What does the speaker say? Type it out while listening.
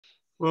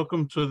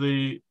Welcome to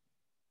the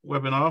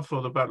webinar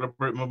for the Battle of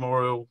Britain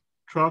Memorial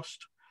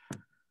Trust.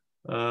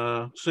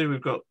 See,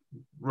 we've got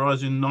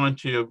rising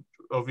 90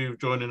 of you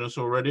joining us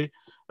already.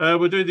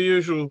 We'll do the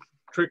usual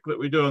trick that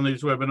we do on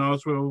these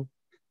webinars. We'll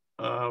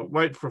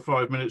wait for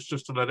 5 minutes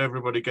just to let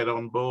everybody get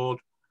on board,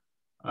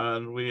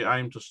 and we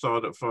aim to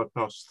start at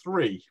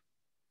 3:05.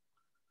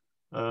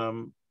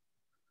 For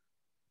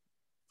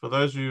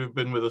those of you who've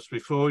been with us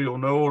before, you'll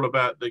know all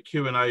about the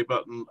Q&A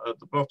button at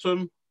the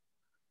bottom.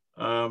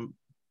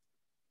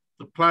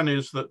 The plan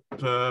is that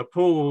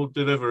Paul will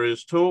deliver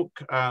his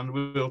talk and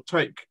we'll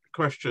take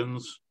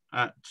questions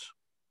at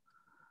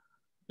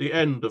the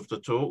end of the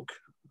talk.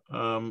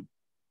 So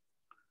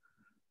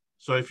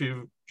if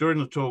you, during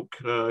the talk,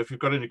 if you've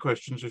got any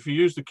questions, if you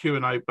use the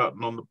Q&A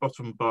button on the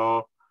bottom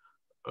bar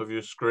of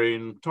your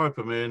screen, type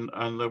them in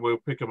and then we'll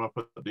pick them up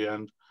at the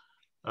end.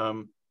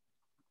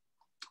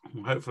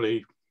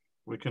 Hopefully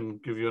we can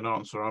give you an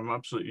answer. I'm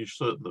absolutely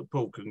certain that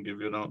Paul can give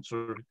you an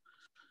answer.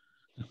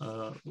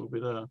 We'll be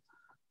there.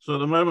 So at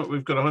the moment,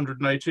 we've got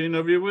 118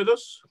 of you with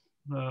us.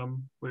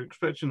 We're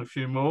expecting a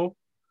few more.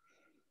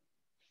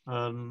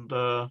 And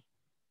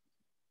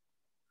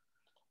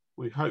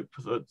we hope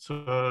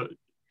that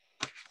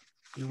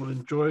you will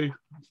enjoy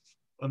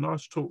a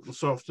nice talk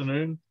this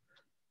afternoon.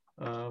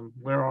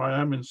 Where I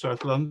am in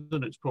South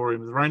London, it's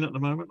pouring with rain at the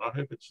moment. I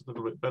hope it's a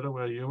little bit better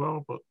where you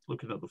are, but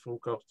looking at the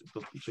forecast, it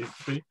doesn't seem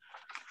to be.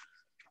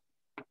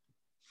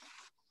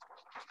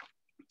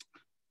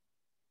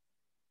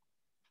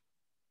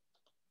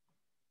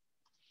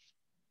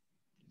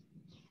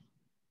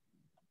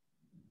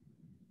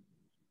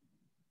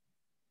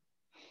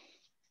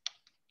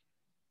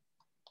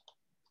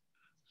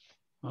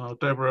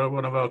 Deborah,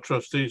 one of our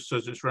trustees,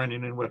 says it's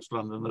raining in West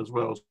London as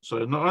well.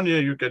 So not only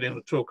are you getting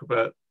a talk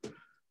about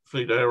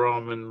Fleet Air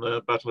Arm and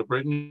the Battle of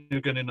Britain, you're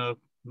getting a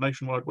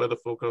nationwide weather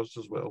forecast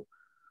as well,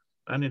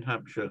 and in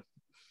Hampshire.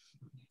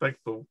 Thanks,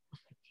 Paul.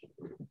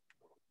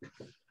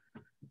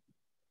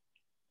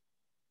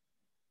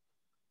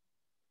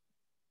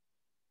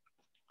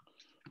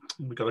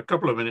 We've got a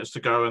couple of minutes to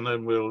go and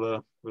then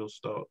we'll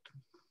start.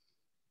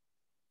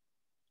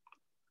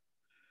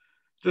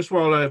 Just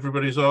while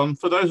everybody's on,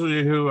 for those of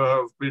you who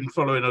have been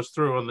following us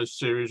through on this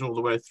series all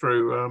the way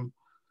through,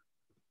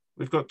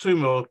 we've got two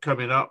more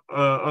coming up.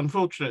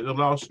 Unfortunately, the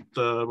last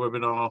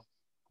webinar,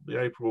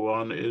 the April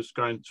one, is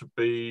going to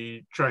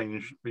be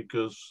changed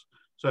because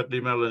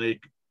sadly Melody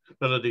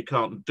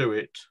can't do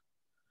it.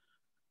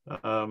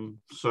 Paul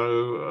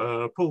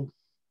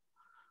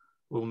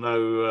will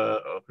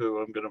know who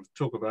I'm going to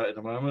talk about in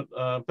a moment.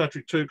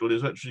 Patrick Tootle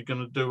is actually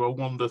going to do a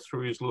wander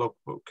through his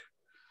logbook,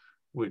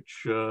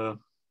 which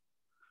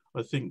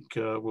I think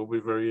will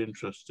be very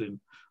interesting.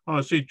 Oh,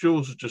 I see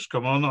Jules has just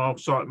come on, our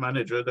site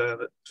manager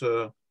down at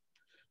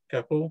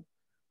Capel,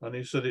 and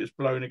he said it's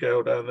blowing a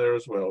gale down there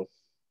as well.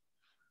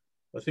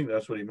 I think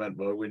that's what he meant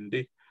by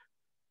windy.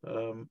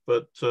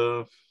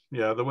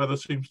 Yeah, the weather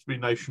seems to be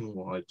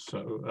nationwide,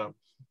 so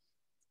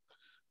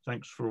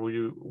thanks for all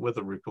you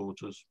weather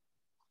reporters.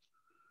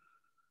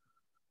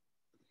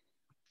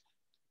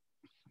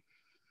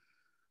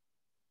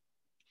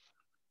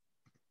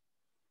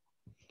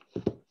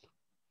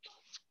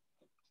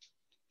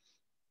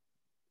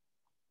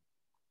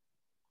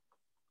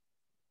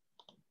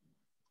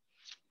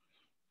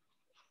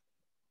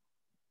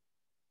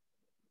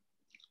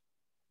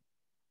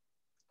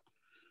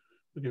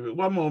 We'll give it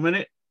one more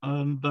minute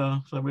and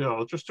there we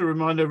are. Just to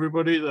remind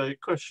everybody, the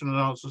question and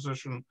answer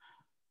session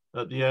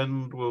at the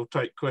end will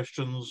take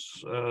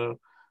questions,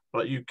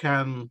 but you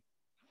can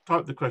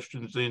type the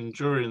questions in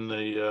during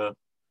the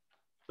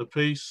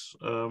piece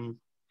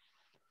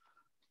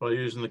by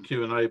using the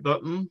Q&A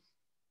button.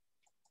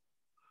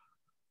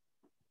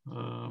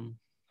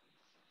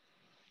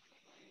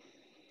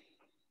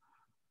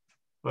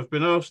 I've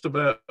been asked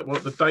about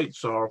what the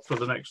dates are for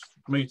the next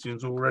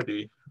meetings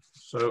already.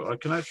 So I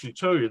can actually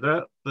tell you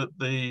that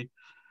the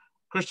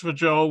Christopher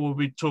Joel will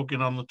be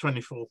talking on the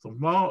 24th of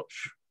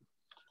March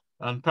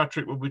and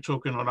Patrick will be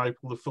talking on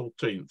April the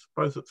 14th,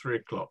 both at 3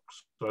 o'clock.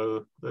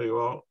 So there you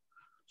are,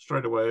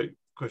 straight away,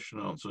 question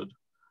answered.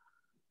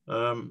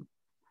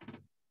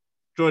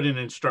 Joining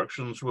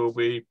instructions will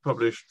be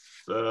published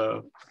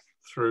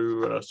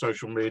through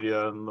social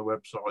media and the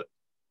website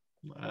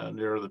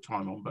nearer the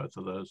time on both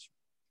of those.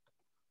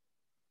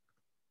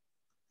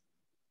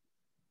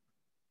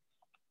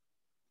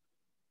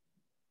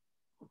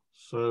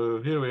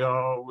 So here we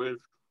are with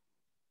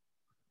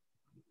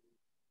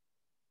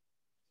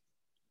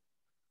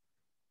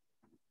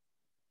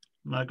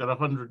now got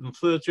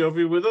 130 of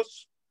you with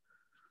us.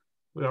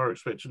 We are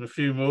expecting a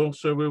few more,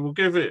 so we will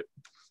give it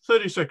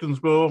 30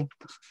 seconds more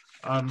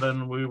and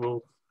then we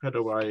will head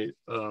away.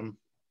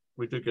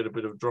 We did get a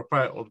bit of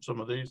dropout on some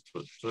of these,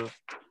 but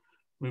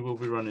we will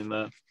be running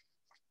there.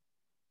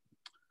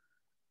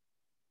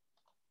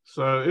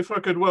 So if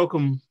I could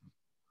welcome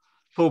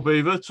Paul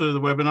Beaver to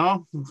the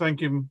webinar and thank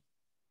him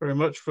very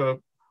much for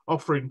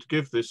offering to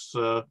give this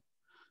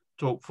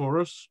talk for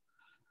us.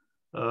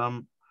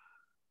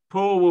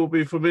 Paul will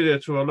be familiar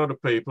to a lot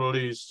of people.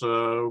 He's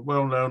a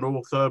well-known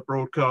author,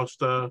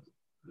 broadcaster,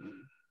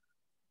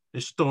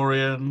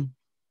 historian,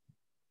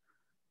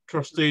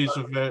 trustee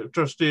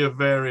of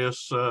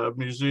various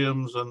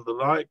museums and the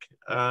like.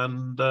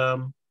 And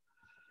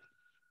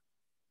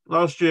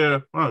last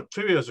year,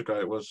 2 years ago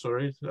it was,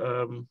 sorry,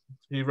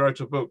 he wrote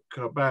a book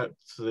about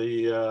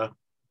the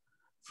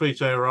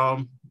Fleet Air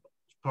Arm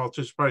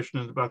participation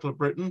in the Battle of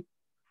Britain,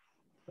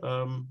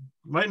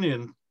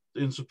 mainly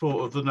in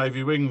support of the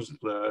Navy Wings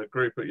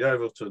group at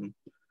Yeovilton,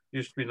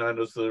 used to be known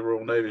as the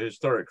Royal Navy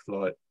Historic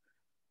Flight.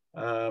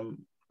 And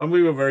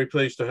we were very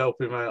pleased to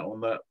help him out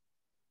on that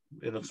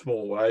in a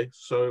small way.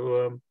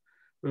 So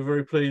we're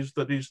very pleased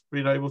that he's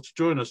been able to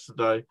join us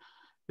today.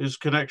 His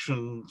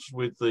connections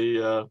with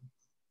the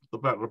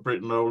Battle of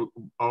Britain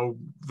are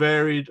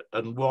varied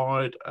and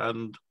wide,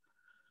 and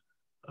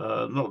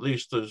not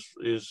least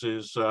is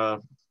his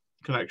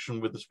connection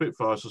with the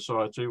Spitfire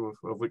Society,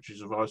 of which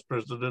he's a vice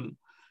president.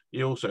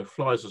 He also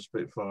flies a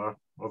Spitfire,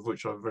 of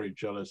which I'm very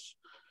jealous.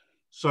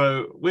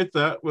 So with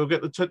that, we'll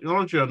get the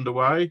technology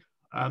underway,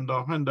 and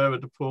I'll hand over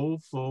to Paul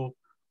for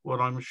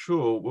what I'm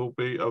sure will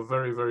be a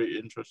very, very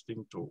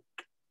interesting talk.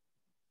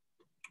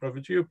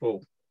 Over to you,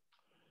 Paul.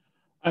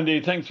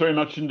 Andy, thanks very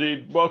much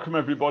indeed. Welcome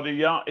everybody.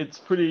 Yeah, it's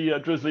pretty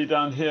drizzly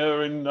down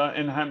here in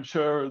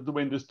Hampshire. The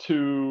wind is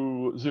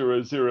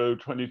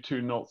 200,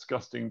 22 knots,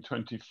 gusting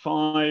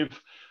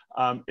 25.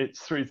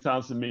 It's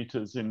 3,000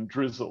 meters in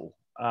drizzle.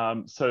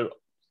 So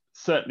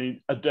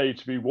certainly a day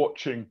to be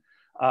watching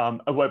a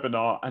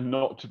webinar and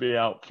not to be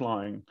out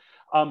flying.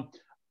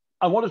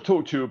 I want to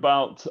talk to you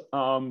about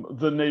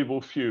the naval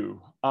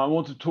few. I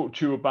want to talk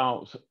to you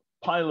about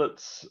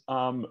pilots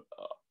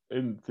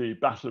in the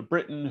Battle of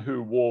Britain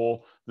who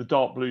wore the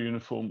dark blue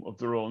uniform of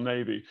the Royal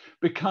Navy,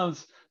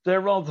 because they're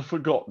rather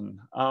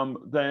forgotten.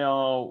 They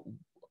are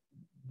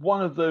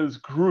one of those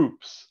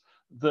groups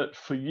that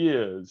for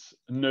years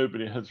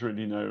nobody has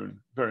really known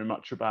very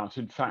much about.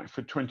 In fact,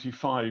 for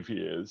 25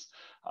 years,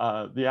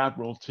 the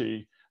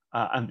Admiralty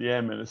and the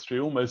Air Ministry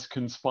almost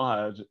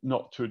conspired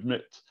not to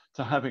admit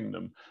to having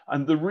them.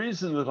 And the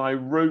reason that I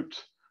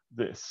wrote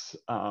this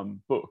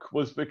book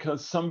was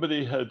because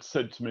somebody had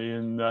said to me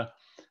in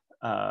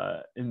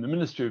the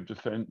Ministry of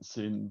Defence,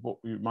 in what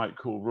we might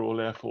call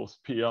Royal Air Force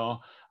PR,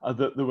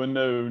 that there were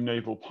no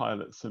naval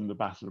pilots in the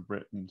Battle of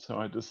Britain. So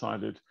I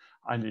decided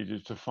I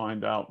needed to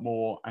find out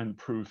more and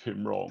prove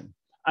him wrong.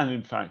 And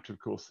in fact, of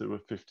course, there were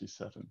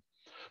 57.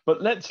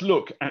 But let's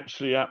look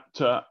actually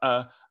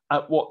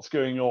at what's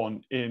going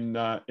on in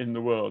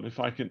the world. If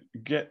I can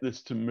get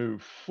this to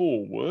move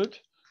forward,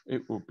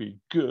 it will be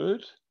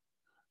good.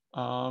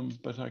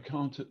 But I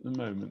can't at the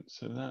moment.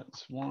 So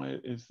that's why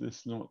is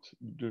this not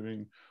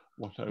doing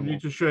what I want? You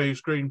need to share your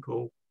screen,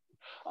 Paul.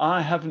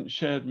 I haven't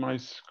shared my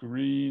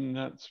screen.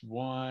 That's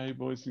why,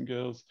 boys and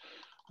girls.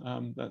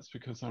 That's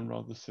because I'm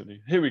rather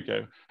silly. Here we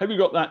go. Have you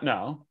got that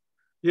now?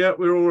 Yeah,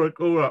 we're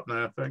all up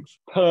now, thanks.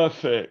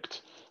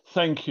 Perfect.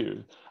 Thank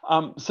you.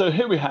 So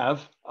here we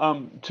have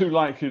two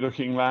likely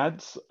looking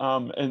lads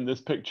in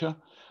this picture.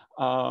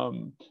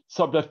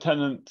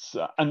 Sub-lieutenants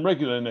and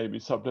regular Navy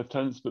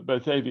sub-lieutenants, but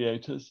both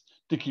aviators,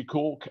 Dickie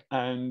Cork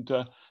and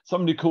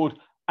somebody called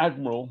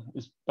Admiral,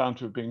 is bound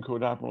to have been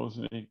called Admiral,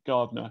 isn't he?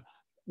 Gardner,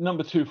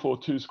 number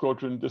 242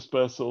 Squadron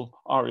Dispersal,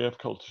 RAF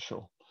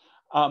Coltishall.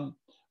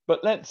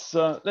 But let's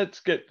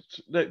get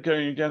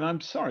going again.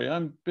 I'm sorry,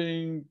 I'm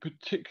being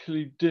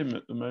particularly dim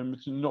at the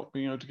moment and not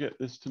being able to get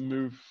this to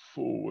move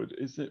forward.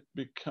 Is it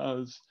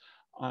because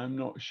I'm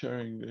not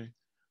sharing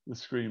the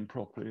screen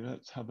properly?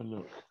 Let's have a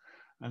look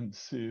and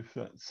see if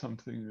that's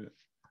something that...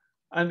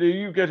 And are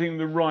you getting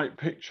the right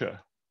picture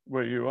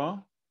where you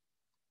are?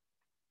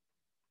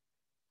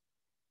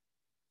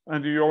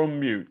 And you're on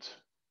mute.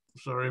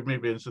 Sorry, me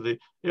being silly.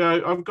 Yeah,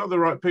 I've got the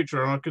right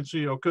picture and I can see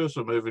your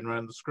cursor moving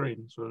around the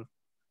screen. So.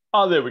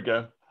 Oh, there we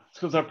go. It's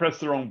because I pressed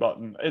the wrong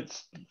button.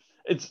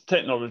 It's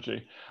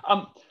technology.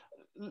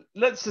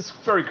 Let's just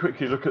very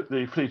quickly look at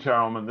the Fleet Air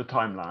Arm and the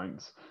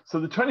timelines. So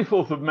the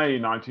 24th of May,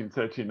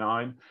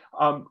 1939,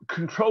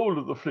 control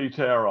of the Fleet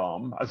Air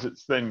Arm, as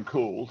it's then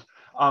called,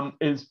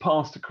 is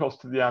passed across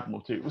to the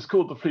Admiralty. It was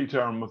called the Fleet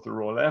Air Arm of the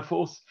Royal Air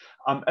Force,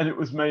 and it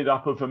was made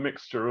up of a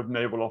mixture of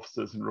naval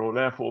officers and Royal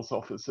Air Force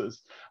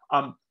officers.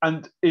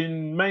 And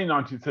in May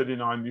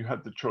 1939, you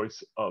had the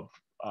choice of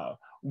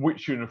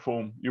which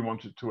uniform you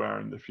wanted to wear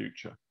in the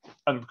future.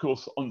 And of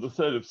course, on the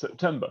 3rd of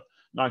September,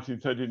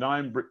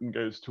 1939, Britain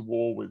goes to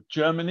war with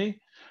Germany.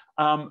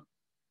 And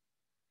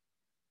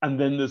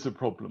then there's a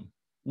problem.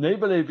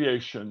 Naval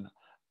aviation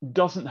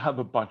doesn't have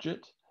a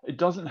budget. It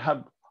doesn't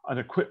have an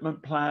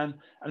equipment plan,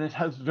 and it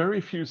has very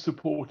few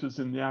supporters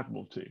in the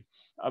Admiralty.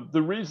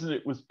 The reason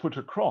it was put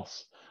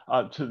across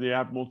to the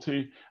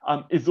Admiralty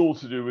is all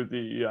to do with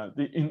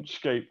the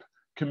Inchcape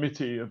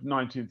Committee of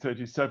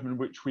 1937,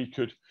 which we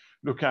could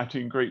look at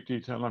in great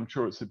detail. I'm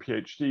sure it's a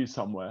PhD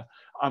somewhere.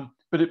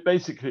 But it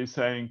basically is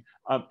saying,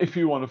 if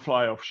you want to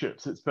fly off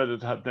ships, it's better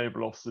to have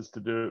naval officers to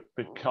do it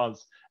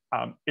because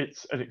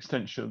it's an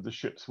extension of the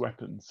ship's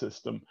weapons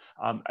system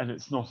and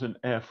it's not an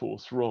Air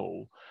Force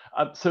role.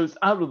 So it's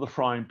out of the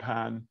frying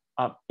pan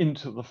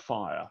into the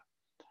fire.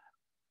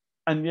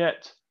 And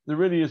yet there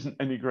really isn't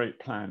any great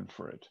plan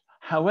for it.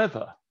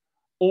 However,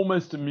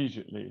 almost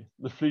immediately,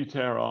 the Fleet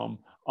Air Arm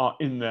are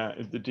in there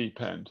at the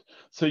deep end.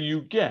 So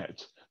you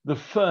get the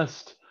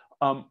first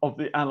of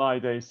the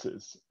Allied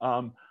aces.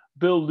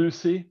 Bill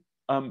Lucy,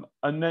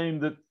 a name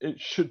that it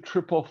should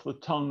trip off the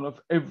tongue of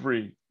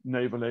every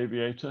naval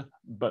aviator,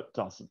 but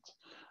doesn't.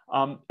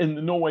 In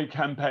the Norway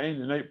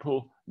campaign in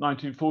April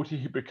 1940,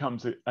 he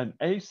becomes an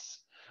ace,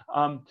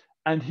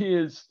 and he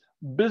is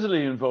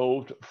busily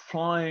involved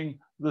flying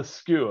the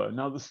Skua.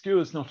 Now, the Skua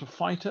is not a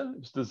fighter.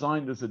 It's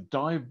designed as a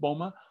dive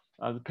bomber.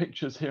 The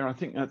pictures here, I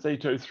think that's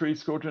 803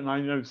 Squadron.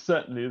 I know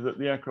certainly that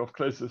the aircraft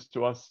closest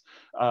to us,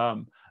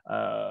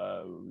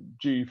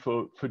 G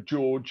for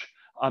George,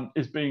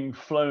 is being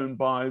flown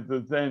by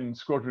the then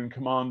squadron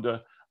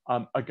commander,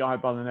 a guy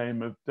by the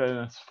name of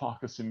Dennis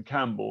Farquharson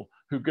Campbell,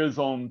 who goes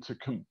on to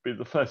be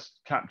the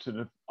first captain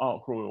of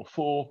Ark Royal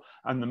 4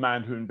 and the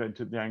man who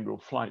invented the angle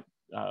flight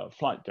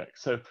deck.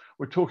 So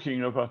we're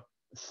talking of a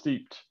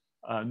steeped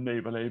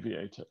naval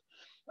aviator.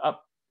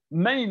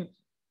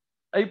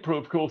 April,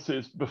 of course,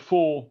 is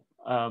before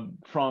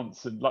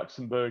France and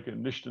Luxembourg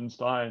and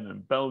Liechtenstein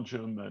and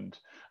Belgium and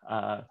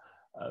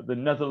the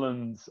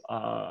Netherlands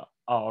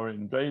are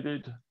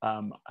invaded,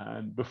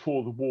 and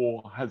before the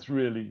war has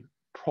really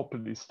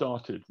properly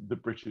started, the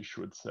British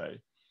would say.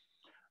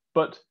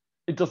 But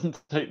it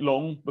doesn't take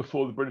long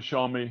before the British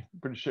Army,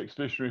 British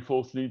Expeditionary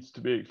Force, needs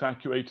to be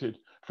evacuated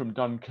from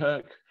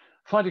Dunkirk.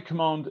 Fighter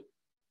Command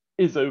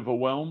is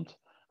overwhelmed,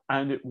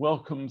 and it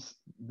welcomes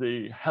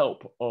the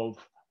help of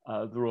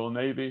the Royal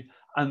Navy,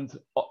 and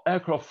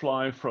aircraft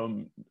fly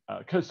from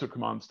coastal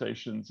command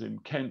stations in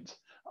Kent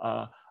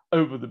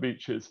over the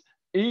beaches,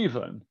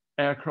 even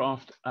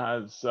aircraft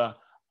as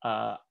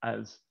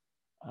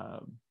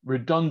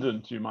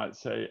redundant, you might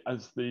say,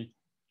 as the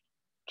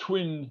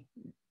twin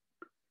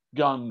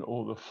gun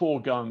or the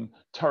 4-gun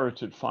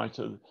turreted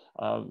fighter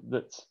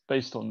that's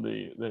based on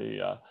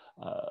the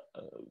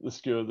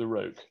Skua, the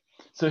Roke.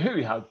 So here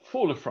we have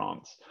Fall of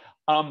France.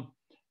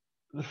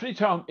 The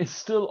Fleet Arm is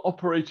still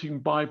operating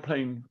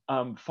biplane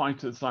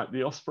fighters like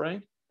the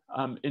Osprey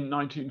in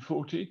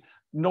 1940,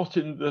 not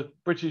in the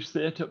British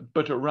theatre,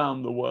 but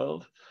around the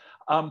world.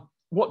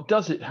 What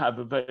does it have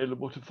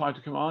available to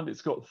Fighter Command?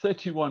 It's got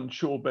 31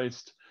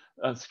 shore-based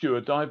Skua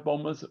dive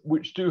bombers,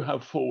 which do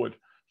have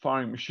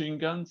forward-firing machine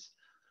guns.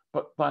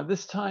 But by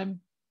this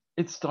time,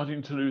 it's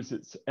starting to lose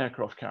its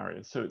aircraft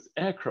carriers. So its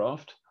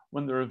aircraft,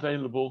 when they're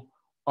available,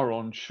 are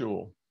on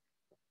shore.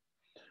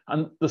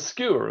 And the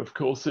Skua, of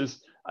course, is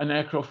an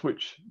aircraft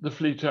which the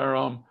Fleet Air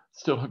Arm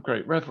still have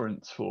great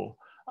reverence for.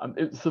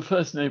 It's the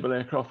first naval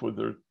aircraft with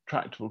a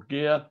retractable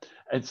gear.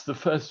 It's the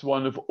first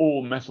one of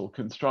all metal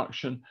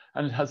construction,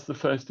 and it has the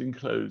first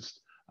enclosed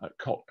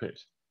cockpit.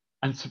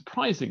 And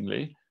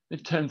surprisingly,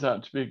 it turns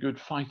out to be a good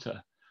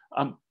fighter.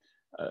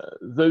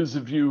 Those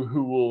of you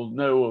who will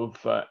know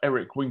of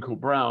Eric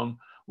Winkle-Brown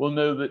will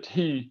know that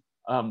he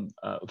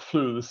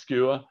flew the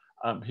Skua.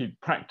 He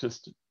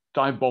practiced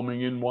dive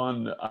bombing in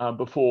one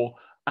before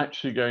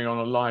actually going on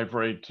a live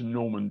raid to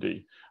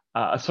Norway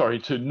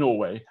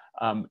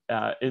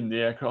in the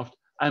aircraft,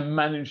 and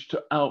managed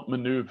to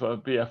outmaneuver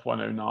Bf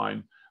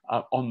 109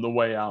 on the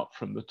way out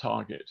from the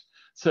target.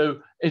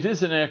 So it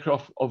is an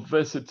aircraft of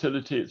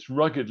versatility. It's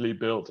ruggedly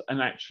built,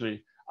 and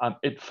actually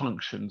it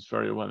functions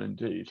very well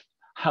indeed.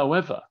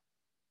 However,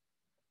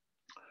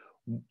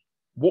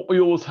 what we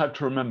always have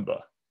to remember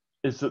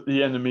is that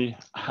the enemy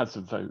has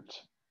a vote.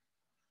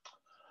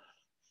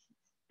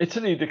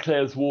 Italy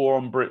declares war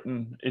on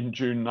Britain in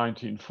June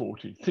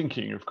 1940,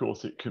 thinking, of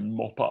course, it can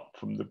mop up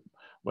from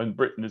when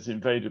Britain is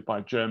invaded by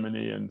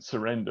Germany and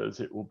surrenders,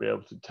 it will be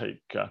able to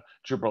take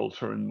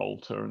Gibraltar and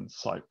Malta and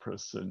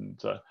Cyprus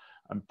and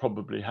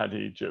probably had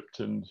Egypt,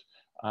 and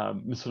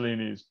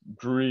Mussolini's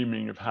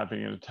dreaming of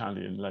having an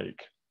Italian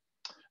lake.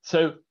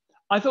 So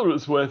I thought it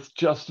was worth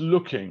just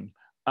looking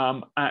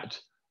at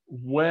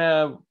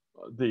where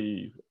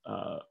the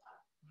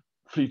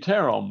Fleet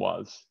Air Arm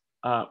was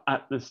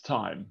at this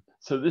time.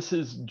 So this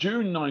is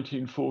June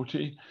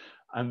 1940,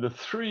 and the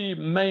 3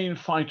 main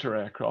fighter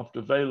aircraft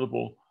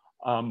available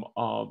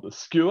are the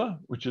Skua,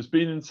 which has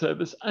been in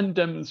service and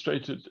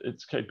demonstrated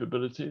its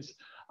capabilities.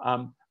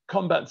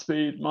 Combat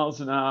speed,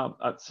 miles an hour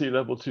at sea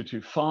level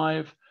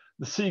 225.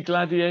 The Sea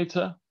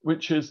Gladiator,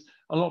 which is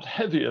a lot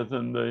heavier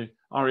than the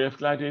RAF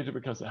Gladiator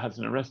because it has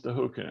an arrestor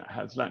hook and it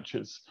has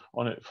latches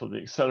on it for the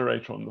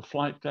accelerator on the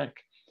flight deck.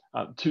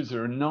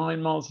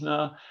 209 miles an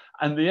hour,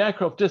 and the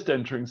aircraft just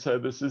entering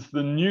service is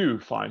the new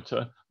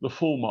fighter, the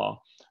Fulmar,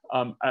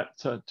 at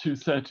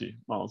 230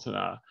 miles an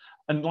hour.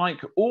 And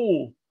like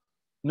all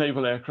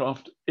naval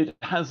aircraft, it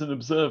has an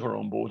observer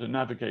on board, a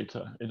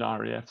navigator in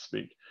RAF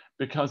speak,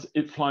 because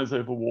it flies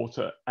over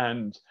water,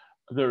 and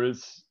there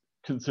is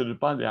considered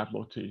by the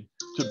Admiralty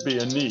to be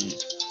a need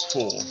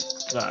for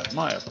that.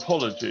 My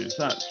apologies,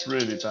 that's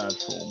really bad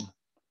form.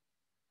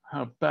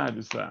 How bad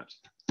is that?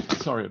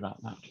 Sorry about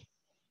that.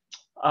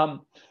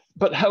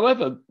 But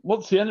however,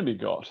 what's the enemy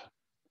got?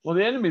 Well,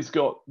 the enemy's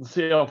got the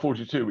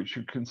CR-42, which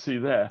you can see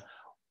there,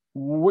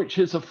 which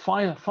is a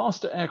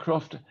faster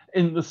aircraft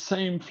in the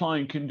same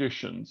flying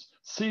conditions,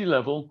 sea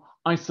level,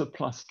 ISA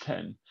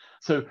 +10.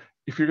 So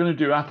if you're going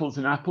to do apples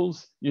and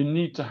apples, you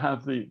need to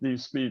have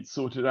these speeds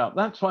sorted out.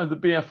 That's why the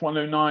BF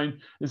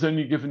 109 is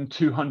only given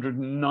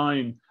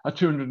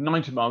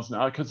 290 miles an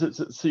hour, because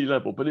it's at sea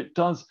level, but it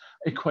does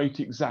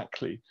equate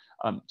exactly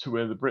to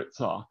where the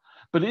Brits are.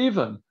 But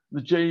even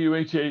the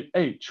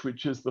Ju-88H,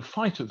 which is the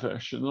fighter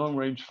version, the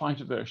long-range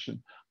fighter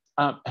version,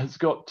 has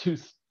got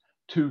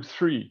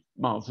 223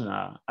 miles an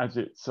hour as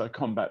its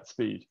combat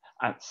speed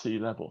at sea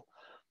level.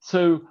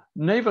 So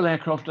naval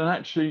aircraft are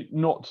actually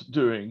not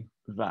doing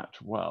that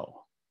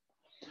well.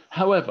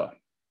 However,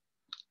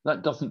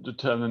 that doesn't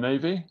deter the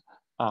Navy.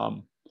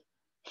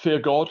 Fear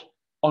God,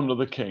 honor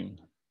the King.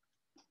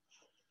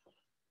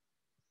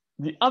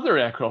 The other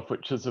aircraft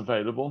which is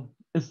available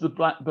is the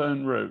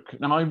Blackburn Roke.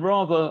 Now, I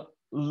rather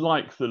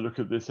like the look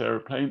of this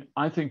aeroplane.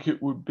 I think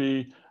it would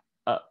be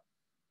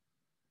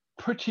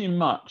pretty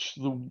much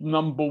the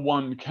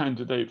 #1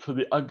 candidate for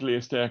the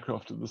ugliest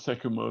aircraft of the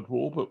Second World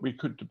War, but we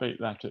could debate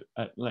that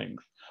at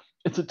length.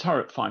 It's a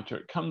turret fighter.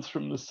 It comes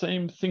from the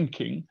same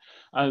thinking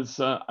as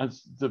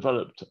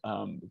developed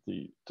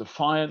the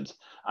Defiant,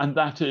 and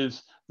that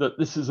is that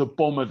this is a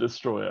bomber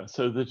destroyer,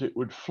 so that it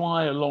would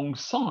fly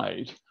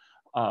alongside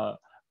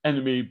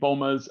enemy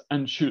bombers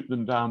and shoot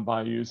them down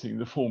by using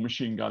the 4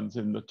 machine guns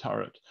in the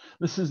turret.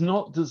 This is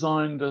not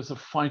designed as a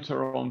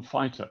fighter on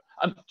fighter,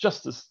 and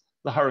just as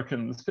the Hurricane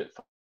and the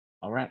Spitfire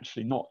are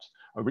actually not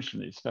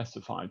originally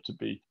specified to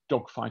be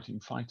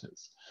dogfighting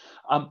fighters.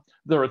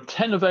 There are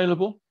 10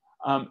 available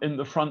in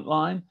the front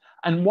line,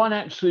 and one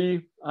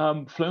actually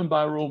flown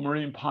by a Royal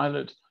Marine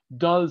pilot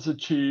does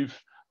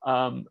achieve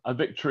a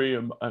victory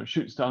and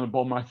shoots down a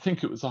bomber. I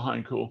think it was a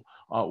Heinkel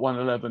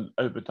 111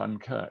 over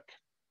Dunkirk.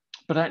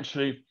 But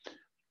actually,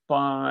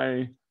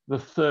 by the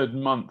 3rd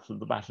month of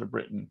the Battle of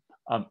Britain,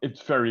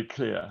 it's very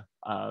clear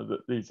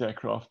that these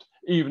aircraft,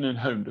 even in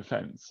home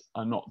defence,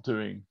 are not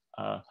doing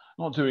a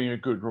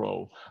good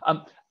role.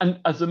 And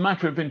as a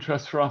matter of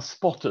interest for our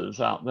spotters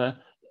out there,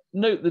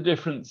 note the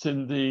difference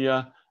in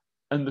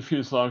the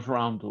fuselage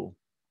roundel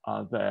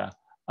there.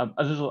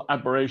 A little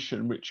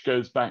aberration which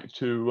goes back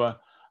to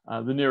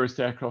the nearest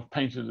aircraft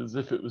painted as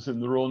if it was in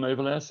the Royal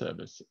Naval Air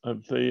Service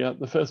of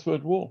the First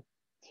World War.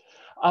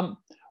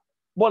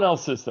 What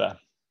else is there?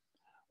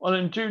 Well,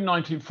 in June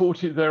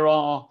 1940, there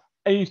are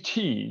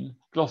 18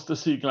 Gloucester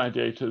Sea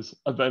Gladiators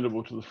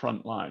available to the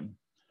front line.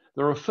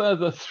 There are a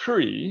further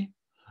 3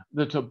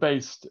 that are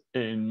based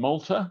in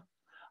Malta.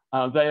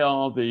 They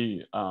are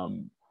the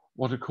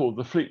what are called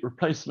the fleet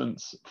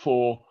replacements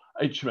for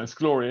HMS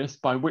Glorious,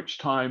 by which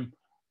time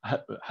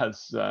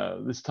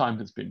this time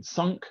has been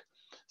sunk.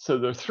 So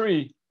there are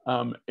 3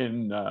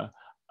 in a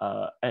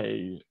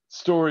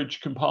storage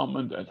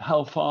compartment at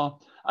Hellfire,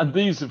 and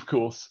these, of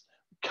course,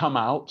 come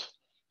out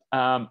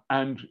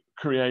and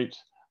create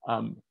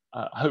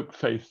hope,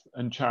 faith,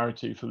 and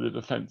charity for the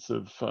defence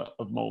of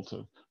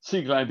Malta.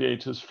 Sea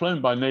Gladiators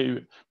flown by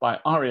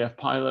RAF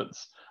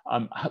pilots,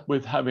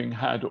 with having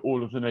had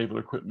all of the naval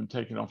equipment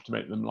taken off to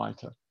make them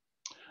lighter.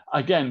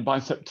 Again, by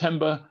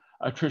September,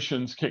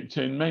 attritions kicked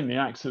in, mainly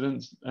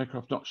accidents,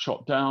 aircraft not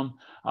shot down,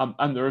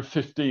 and there are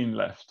 15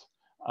 left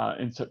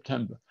in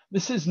September.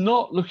 This is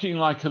not looking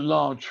like a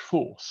large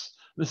force.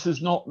 This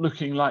is not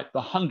looking like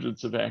the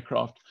hundreds of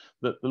aircraft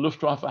that the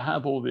Luftwaffe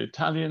have, or the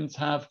Italians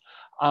have,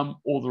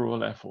 or the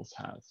Royal Air Force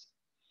has.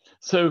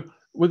 So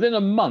within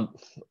a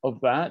month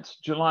of that,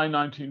 July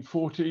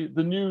 1940,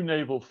 the new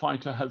naval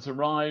fighter has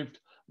arrived.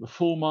 The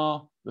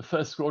Fulmar, the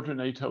 1st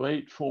Squadron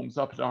 808, forms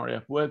up at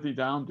RAF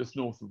Worthydown, just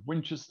north of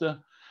Winchester.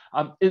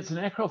 It's an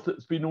aircraft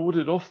that's been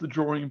ordered off the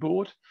drawing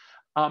board.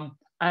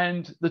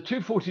 And the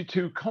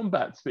 242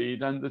 combat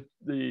speed and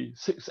the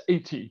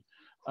 680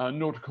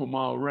 nautical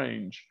mile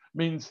range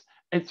means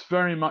it's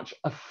very much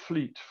a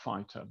fleet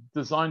fighter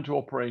designed to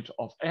operate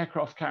off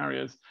aircraft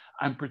carriers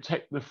and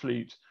protect the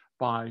fleet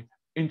by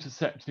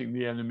intercepting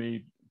the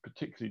enemy,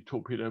 particularly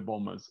torpedo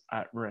bombers,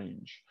 at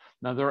range.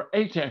 Now, there are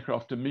 8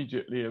 aircraft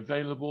immediately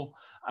available,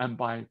 and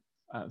by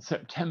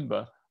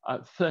September,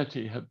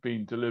 30 have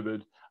been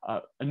delivered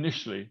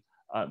initially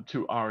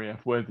to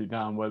RAF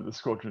Worthydown, where the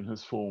squadron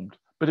has formed,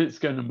 but it's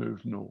going to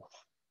move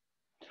north.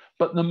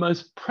 But the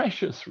most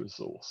precious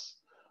resource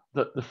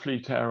that the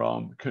Fleet Air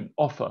Arm can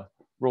offer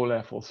Royal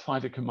Air Force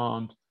Fighter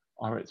Command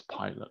are its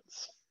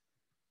pilots.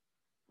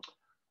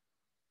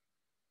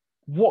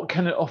 What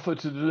can it offer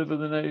to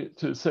deliver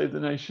to save the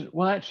nation?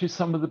 Well, actually,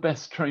 some of the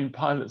best trained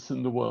pilots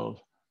in the world.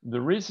 The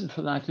reason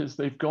for that is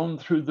they've gone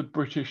through the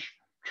British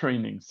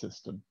training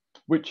system,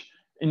 which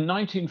in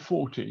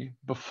 1940,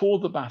 before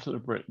the Battle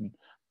of Britain,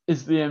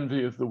 is the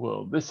envy of the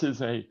world. This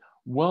is a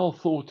well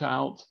thought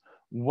out,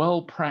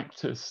 well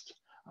practiced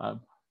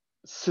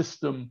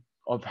system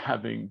of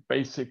having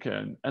basic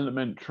and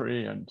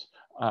elementary and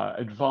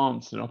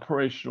advanced and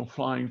operational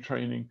flying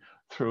training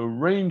through a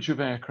range of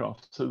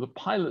aircraft. So the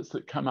pilots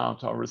that come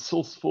out are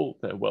resourceful,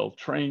 they're well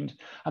trained,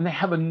 and they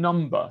have a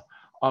number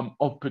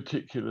of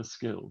particular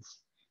skills.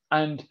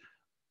 And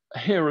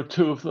here are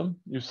 2 of them.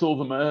 You saw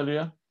them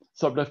earlier.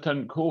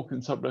 Sub-Lieutenant Cork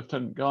and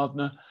Sub-Lieutenant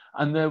Gardner,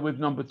 and they're with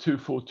number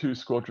 242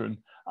 Squadron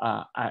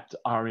at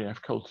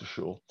RAF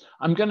Coltishall.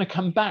 I'm going to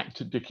come back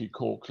to Dickie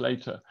Cork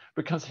later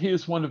because he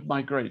is one of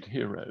my great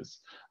heroes.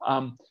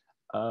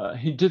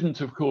 He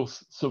didn't, of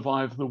course,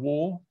 survive the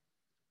war.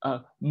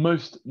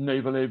 Most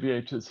naval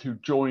aviators who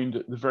joined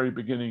at the very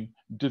beginning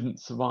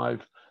didn't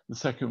survive the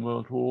Second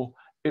World War.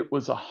 It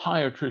was a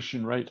high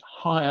attrition rate,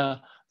 higher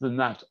than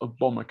that of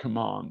Bomber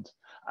Command.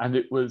 And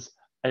it was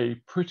a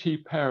pretty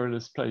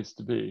perilous place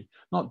to be,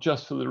 not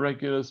just for the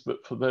regulars,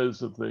 but for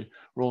those of the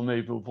Royal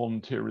Naval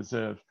Volunteer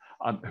Reserve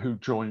who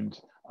joined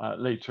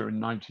later in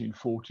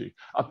 1940.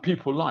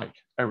 People like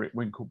Eric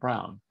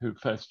Winkle-Brown, who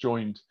first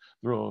joined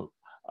the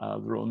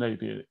Royal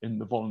Navy in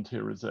the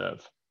Volunteer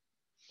Reserve.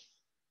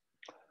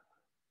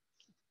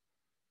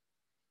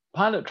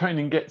 Pilot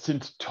training gets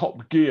into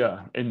top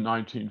gear in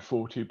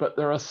 1940, but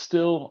there are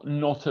still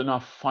not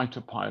enough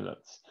fighter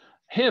pilots.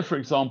 Here, for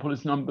example,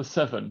 is number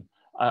 7,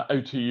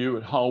 OTU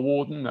at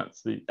Harwarden.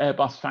 That's the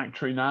Airbus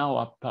factory now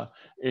up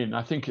in,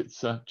 I think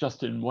it's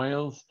just in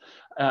Wales,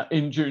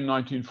 in June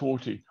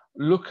 1940.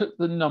 Look at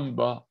the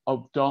number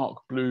of dark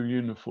blue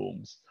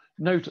uniforms.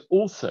 Note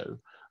also,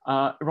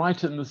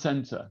 right in the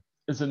center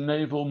is a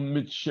naval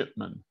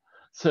midshipman.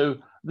 So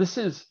this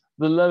is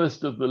the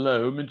lowest of the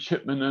low.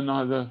 Midshipmen are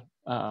neither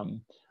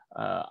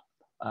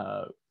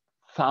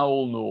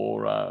fowl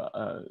nor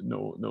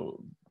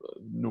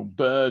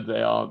bird.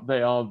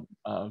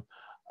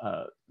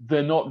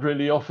 They're not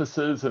really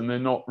officers and they're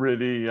not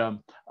really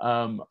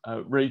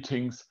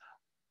ratings,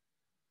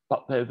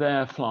 but they're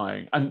there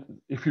flying. And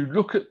if you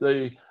look at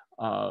the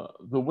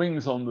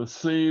wings on the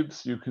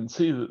sleeves, you can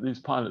see that these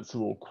pilots are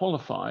all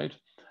qualified.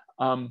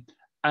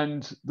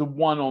 And the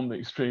one on the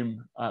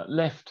extreme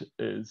left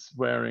is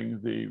wearing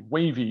the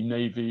wavy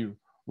Navy,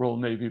 Royal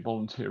Navy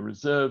Volunteer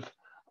Reserve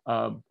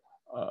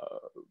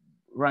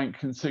rank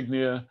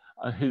insignia.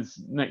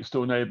 His next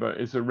door neighbor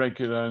is a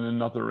regular and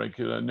another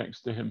regular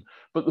next to him.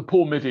 But the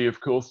poor middy, of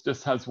course,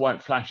 just has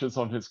white flashes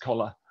on his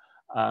collar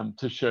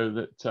to show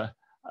that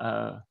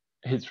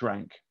his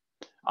rank.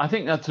 I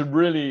think that's a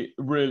really,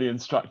 really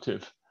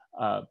instructive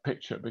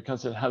picture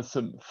because it has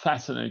some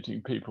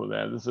fascinating people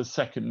there. There's a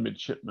second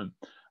midshipman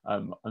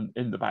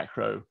in the back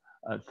row,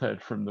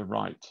 third from the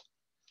right.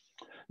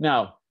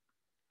 Now,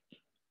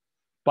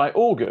 by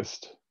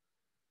August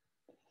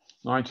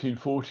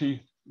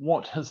 1940,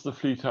 what has the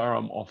Fleet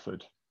Arm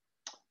offered?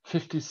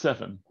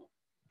 57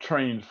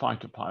 trained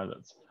fighter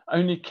pilots.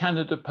 Only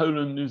Canada,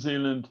 Poland, New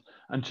Zealand,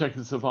 and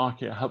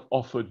Czechoslovakia have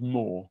offered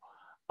more.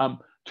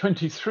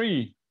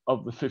 23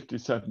 of the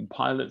 57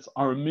 pilots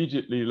are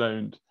immediately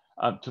loaned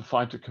to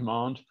Fighter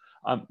Command,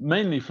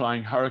 mainly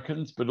flying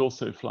Hurricanes, but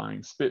also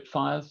flying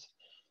Spitfires.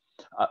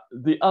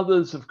 The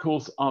others, of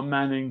course, are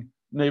manning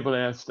naval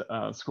air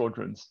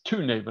squadrons,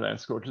 2 naval air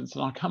squadrons,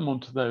 and I'll come on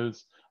to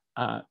those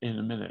in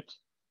a minute.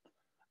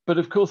 But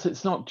of course,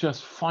 it's not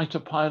just fighter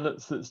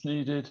pilots that's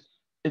needed,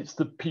 it's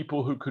the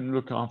people who can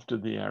look after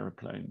the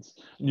aeroplanes.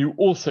 And you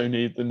also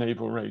need the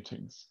naval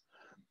ratings.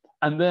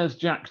 And there's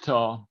Jack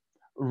Tar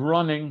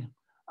running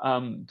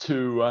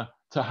to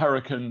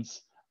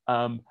Hurricanes.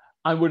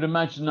 I would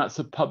imagine that's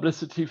a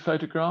publicity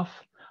photograph,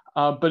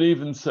 but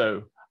even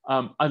so,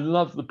 I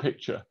love the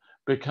picture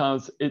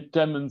because it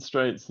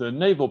demonstrates the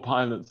naval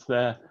pilots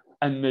there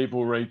and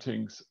naval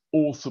ratings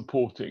all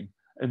supporting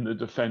in the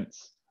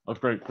defense of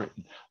Great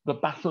Britain. The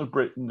Battle of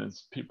Britain,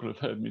 as people have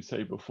heard me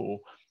say before,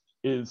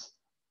 is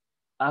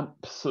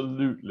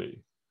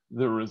absolutely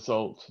the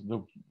result,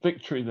 the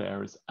victory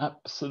there is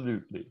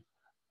absolutely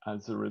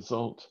as a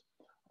result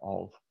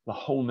of the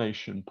whole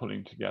nation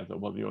pulling together,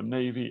 whether you're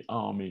Navy,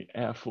 Army,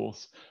 Air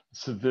Force,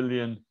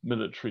 civilian,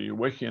 military, you're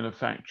working in a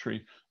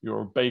factory,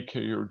 you're a baker,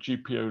 you're a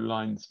GPO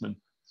linesman.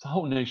 It's a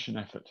whole nation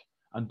effort,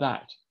 and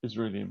that is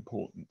really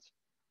important.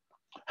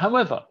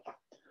 However,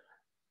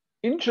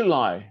 in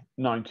July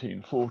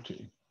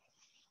 1940,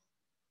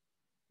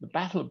 the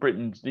Battle of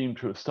Britain is deemed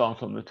to have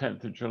started on the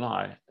 10th of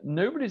July.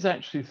 Nobody's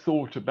actually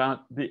thought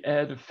about the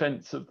air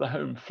defense of the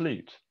home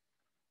fleet.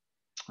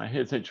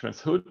 Here's HMS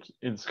Hood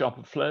in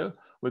Scapa Flow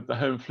with the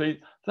home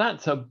fleet.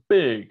 That's a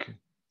big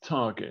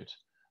target.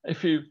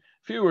 If you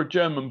were a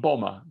German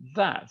bomber,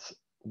 that's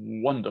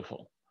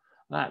wonderful.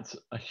 That's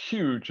a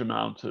huge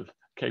amount of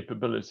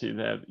capability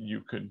there that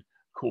you can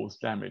cause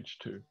damage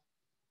to.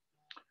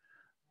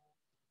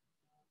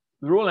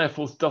 The Royal Air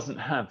Force doesn't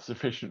have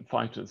sufficient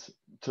fighters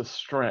to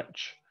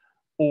stretch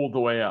all the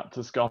way up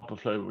to Scapa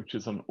Flow, which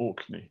is on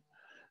Orkney.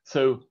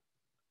 So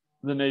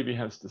the Navy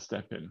has to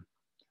step in.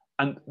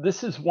 And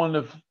this is one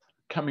of,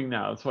 coming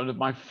now, it's one of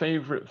my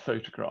favorite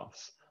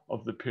photographs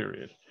of the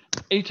period.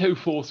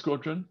 804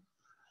 Squadron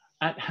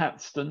at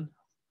Hatston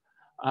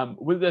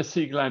with their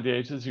Sea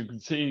Gladiators. You can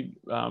see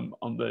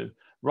on the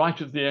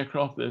right of the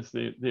aircraft, there's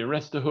the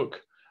arrestor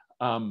hook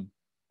on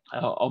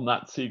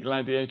that Sea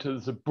Gladiator.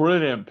 There's a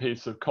brilliant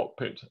piece of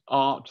cockpit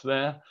art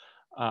there,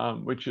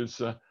 which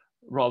is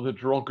rather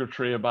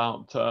derogatory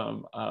about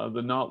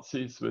the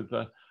Nazis with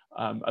a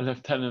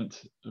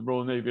lieutenant, the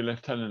Royal Navy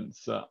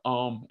lieutenant's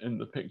arm in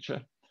the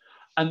picture.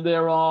 And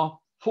there are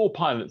 4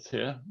 pilots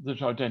here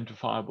that are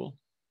identifiable.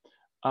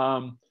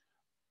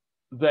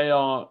 They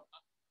are,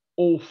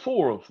 all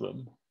 4 of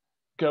them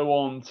go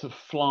on to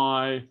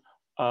fly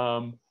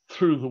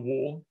through the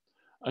war.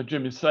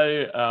 Jimmy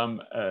Say on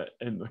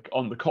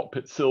the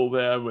cockpit sill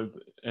there with,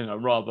 in a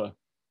rather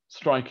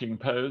striking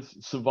pose,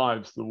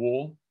 survives the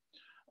war.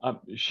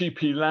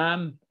 Sheepy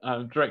Lamb,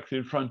 directly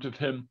in front of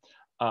him,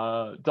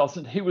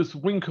 doesn't. He was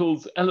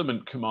Winkle's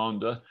element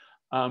commander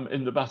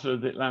in the Battle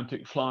of the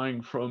Atlantic,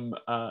 flying from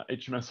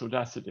HMS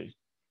Audacity.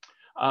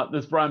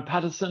 There's Brian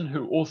Patterson,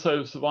 who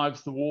also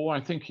survives the war.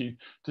 I think he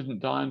didn't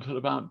die until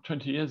about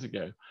 20 years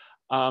ago,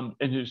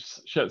 in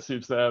his shirt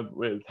sleeves there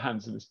with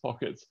hands in his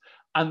pockets.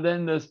 And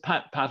then there's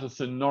Pat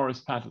Patterson,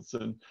 Norris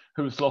Patterson,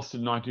 who was lost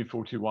in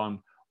 1941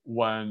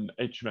 when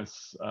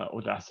HMS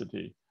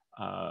Audacity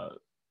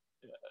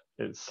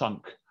is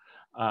sunk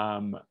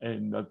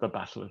in the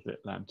Battle of the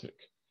Atlantic.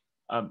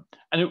 And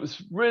it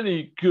was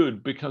really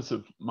good because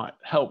of my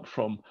help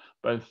from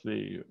both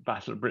the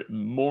Battle of Britain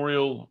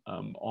Memorial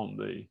on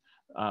the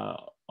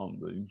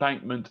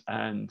embankment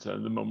and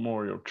the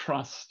Memorial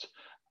Trust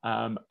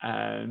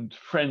and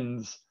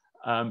friends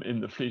in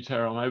the Fleet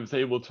Air Arm. I was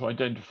able to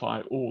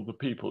identify all the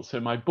people. So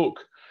my book,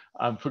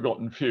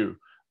 Forgotten Few,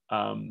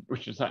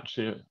 which is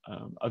actually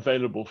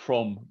available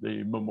from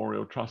the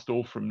Memorial Trust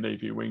or from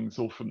Navy Wings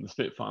or from the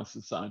Spitfire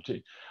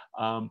Society,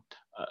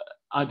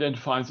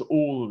 identifies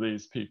all of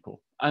these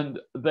people. And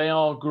they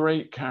are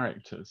great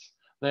characters.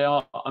 They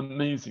are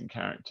amazing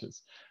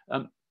characters.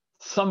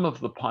 Some of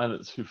the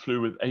pilots who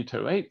flew with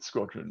 808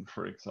 Squadron,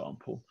 for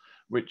example,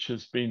 which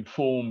has been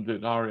formed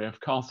at RAF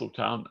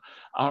Castletown.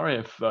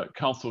 RAF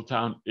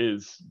Castletown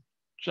is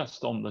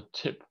just on the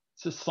tip,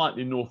 just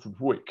slightly north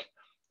of Wick.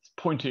 It's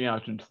pointing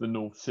out into the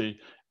North Sea.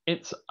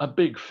 It's a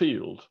big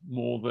field,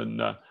 more than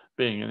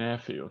being an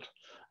airfield.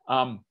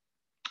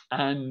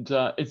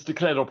 It's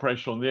declared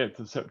operational on the 8th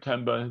of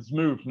September, has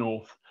moved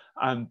north,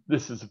 and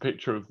this is a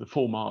picture of the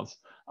Fulmars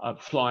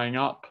flying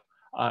up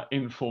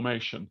in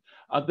formation.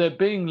 They're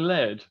being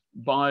led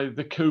by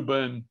the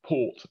Coburn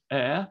Port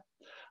Air.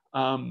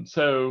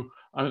 So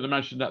I would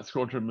imagine that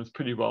squadron was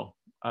pretty well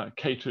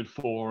catered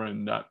for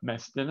in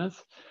mess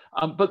dinners.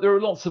 But there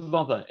are lots of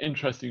other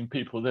interesting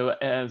people. There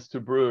were heirs to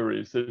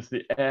breweries. There's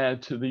the heir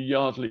to the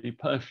Yardley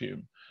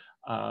perfume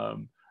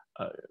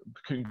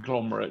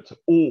conglomerate.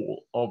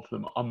 All of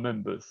them are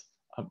members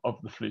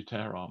of the Fleet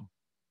Air Arm.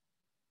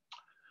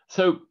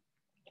 So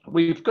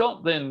we've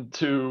got then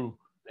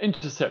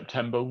into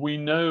September. We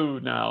know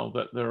now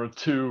that there are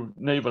 2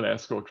 naval air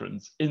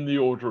squadrons in the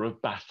order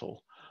of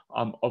battle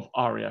of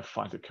RAF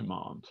Fighter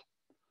Command.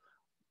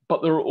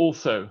 But there are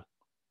also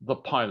the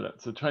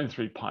pilots, the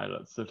 23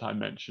 pilots that I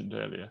mentioned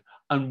earlier.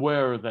 And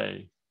where are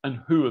they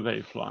and who are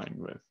they flying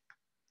with?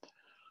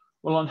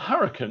 Well, on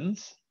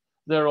Hurricanes,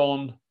 they're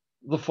on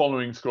the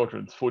following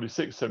squadrons: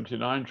 46,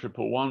 79,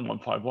 111,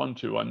 151,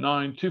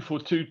 219,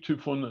 242,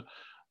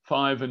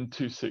 245, and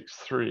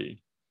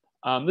 263.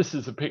 This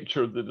is a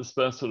picture of the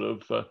dispersal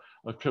of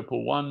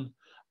 111.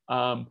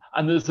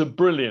 And there's a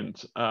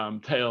brilliant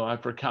tale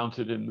I've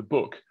recounted in the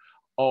book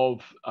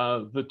of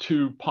the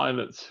 2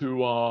 pilots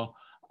who are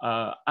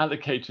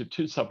allocated,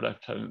 2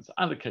 sub-lieutenants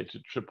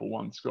allocated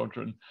 111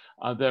 Squadron.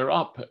 They're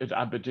up at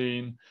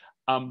Aberdeen.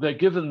 They're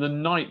given the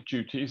night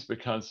duties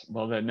because,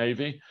 well, they're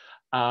Navy,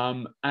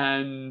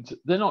 and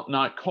they're not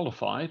night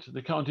qualified.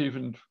 They can't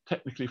even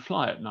technically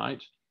fly at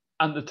night.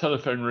 And the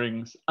telephone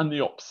rings and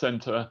the ops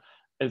center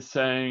is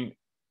saying,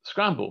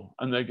 scramble.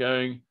 And they're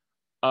going,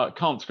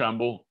 can't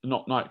scramble,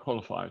 not night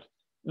qualified.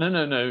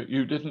 No,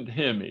 you didn't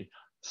hear me.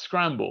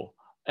 Scramble.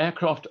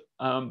 Aircraft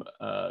are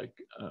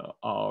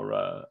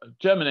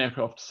German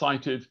aircraft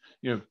sighted,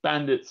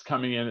 bandits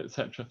coming in,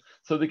 etc.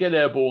 So they get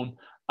airborne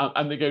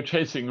and they go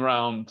chasing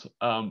around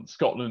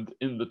Scotland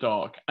in the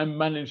dark and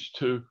manage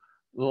to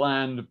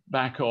land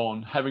back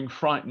on, having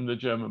frightened the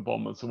German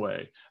bombers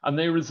away. And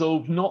they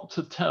resolve not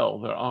to tell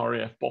their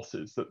RAF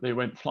bosses that they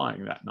went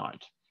flying that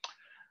night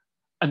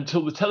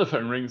until the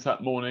telephone rings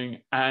that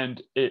morning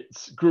and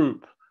its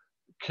group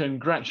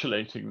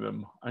congratulating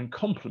them and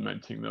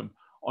complimenting them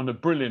on a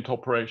brilliant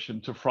operation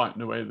to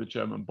frighten away the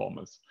German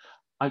bombers.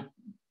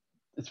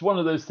 It's one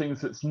of those things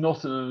that's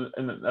not in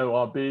an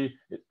ORB.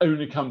 It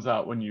only comes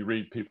out when you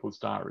read people's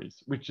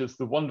diaries, which is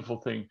the wonderful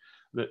thing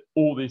that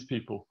all these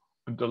people,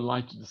 I'm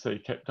delighted to say,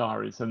 kept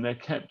diaries, and they're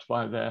kept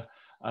by their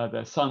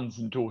sons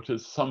and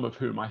daughters, some of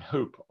whom I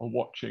hope are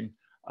watching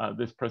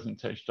this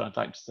presentation. I'd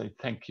like to say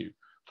thank you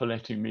for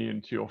letting me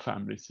into your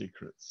family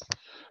secrets.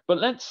 But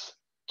let's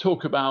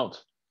talk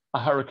about a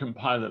Hurricane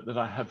pilot that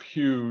I have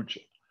huge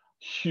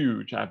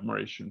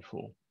admiration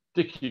for,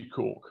 Dickie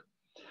Cork.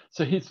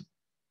 So he's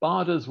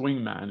Barda's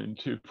wingman in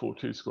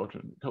 242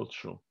 Squadron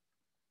Cultural.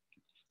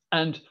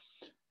 And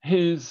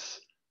he's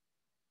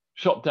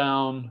shot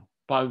down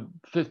by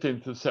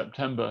 15th of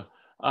September.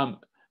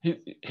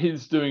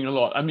 He's doing a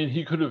lot. I mean,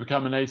 he could have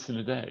become an ace in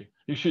a day.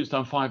 He shoots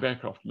down 5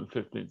 aircraft on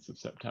the 15th of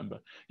September.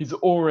 He's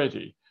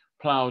already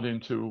plowed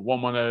into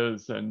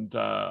 110s and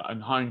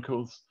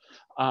Heinkels.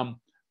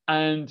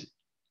 And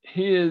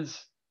he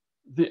is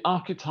the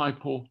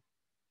archetypal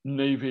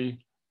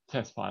Navy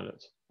test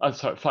pilot,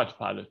 fighter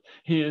pilot.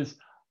 He is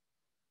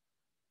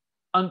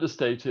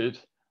understated,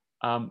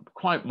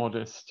 quite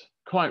modest,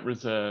 quite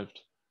reserved,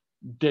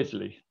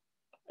 deadly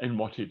in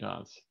what he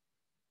does.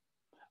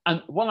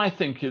 And what I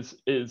think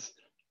is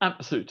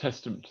absolute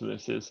testament to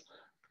this is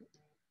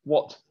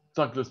what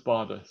Douglas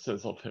Bader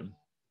says of him.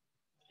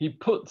 He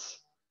puts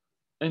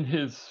in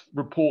his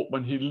report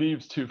when he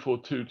leaves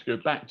 242 to go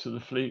back to the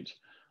fleet,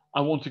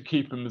 I want to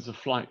keep him as a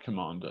flight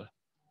commander.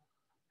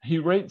 He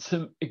rates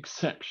him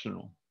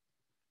exceptional.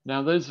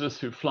 Now, those of us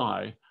who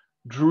fly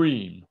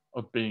dream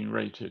of being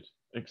rated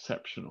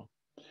exceptional.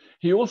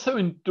 He also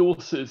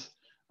endorses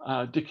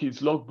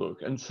Dickey's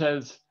logbook and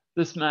says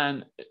this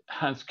man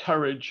has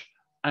courage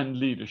and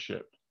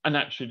leadership. And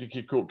actually,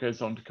 Dickey Court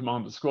goes on to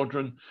command a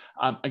squadron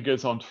and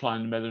goes on to fly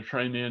in the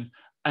Mediterranean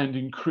and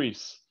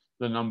increase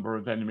the number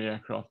of enemy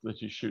aircraft that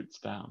he shoots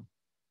down.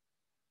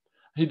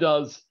 He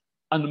does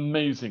an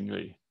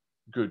amazingly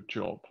good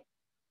job.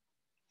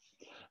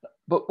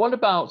 But what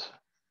about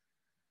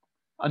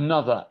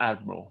another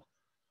admiral,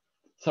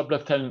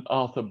 Sub-Lieutenant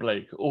Arthur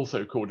Blake,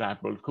 also called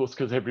Admiral, of course,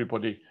 because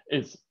everybody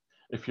is,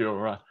 if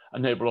you're a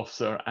naval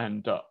officer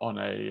and on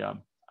a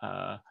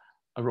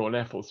Royal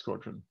Air Force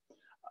squadron.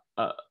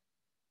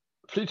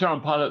 Fleet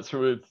Arm pilots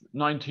through with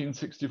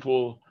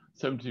 1964,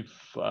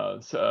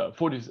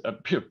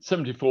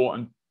 74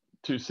 and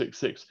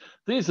 266.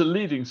 These are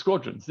leading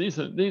squadrons. These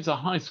are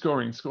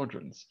high-scoring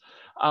squadrons.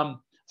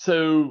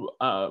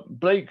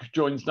 Blake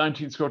joins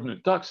 19th Squadron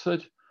at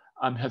Duxford,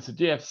 has a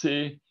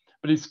DFC,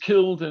 but he's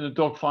killed in a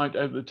dogfight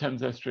over the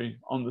Thames Estuary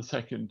on the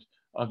 2nd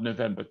of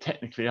November.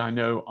 Technically, I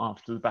know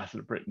after the Battle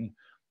of Britain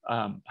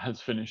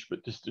has finished,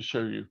 but just to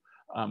show you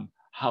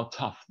how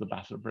tough the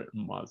Battle of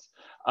Britain was.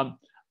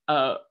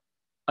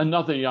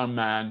 Another young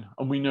man,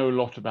 and we know a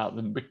lot about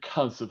them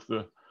because of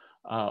the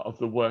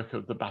work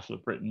of the Battle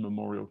of Britain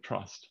Memorial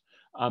Trust.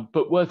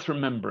 But worth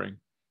remembering,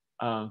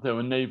 there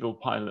were naval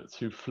pilots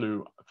who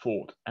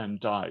fought and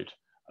died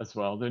as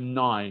well.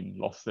 9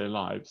 lost their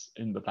lives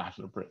in the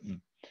Battle of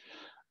Britain.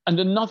 And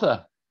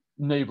another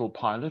naval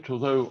pilot,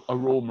 although a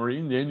Royal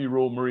Marine, the only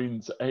Royal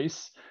Marines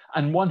ace,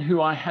 and one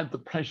who I had the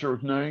pleasure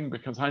of knowing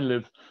because I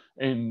live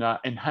in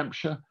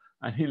Hampshire,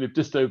 and he lived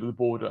just over the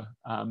border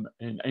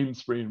in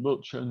Amesbury in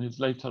Wiltshire in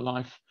his later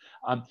life.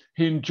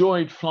 He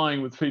enjoyed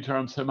flying with Fleet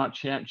Arm so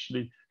much he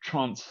actually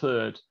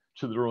transferred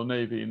to the Royal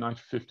Navy in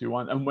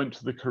 1951 and went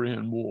to the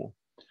Korean War.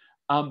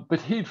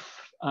 But he'd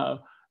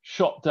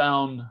shot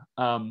down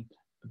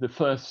the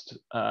first,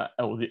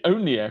 or the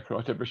only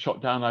aircraft ever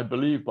shot down, I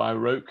believe, by a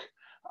Roke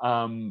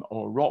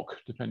or Rock,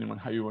 depending on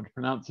how you want to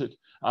pronounce it,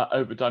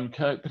 over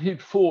Dunkirk. But he'd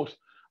fought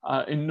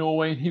in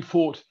Norway. He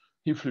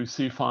flew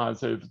sea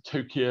fires over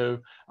Tokyo,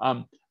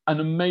 an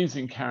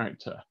amazing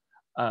character,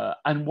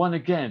 and one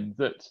again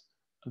that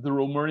the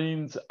Royal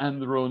Marines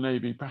and the Royal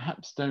Navy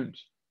perhaps don't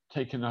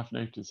take enough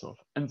notice of.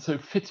 And so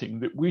fitting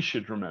that we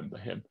should remember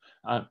him,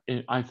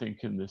 I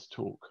think, in this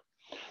talk.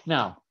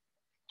 Now,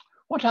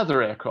 what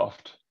other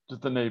aircraft does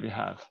the Navy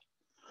have?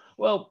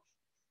 Well,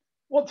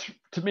 what's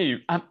to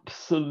me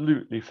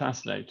absolutely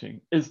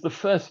fascinating is the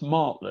first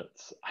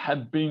Martlets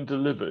had been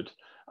delivered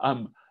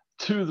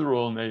to the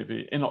Royal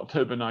Navy in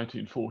October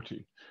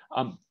 1940.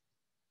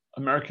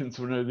 Americans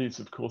will know these,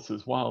 of course,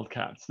 as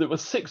Wildcats. There were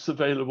 6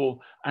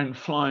 available and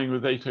flying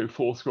with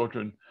 804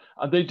 Squadron.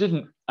 They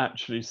didn't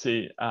actually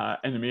see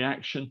enemy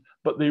action,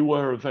 but they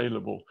were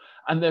available.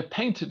 And they're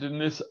painted in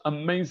this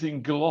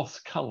amazing gloss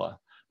color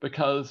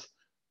because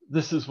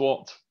this is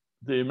what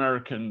the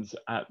Americans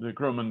at the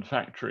Grumman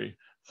factory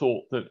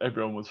thought that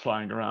everyone was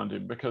flying around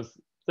in, because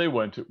they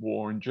weren't at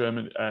war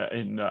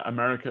in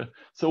America,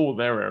 so all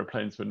their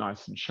airplanes were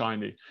nice and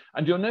shiny.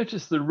 And you'll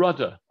notice the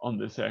rudder on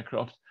this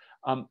aircraft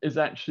is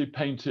actually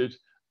painted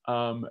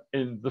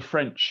in the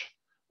French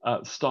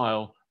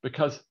style,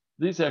 because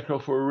these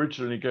aircraft were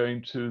originally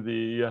going to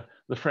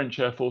the French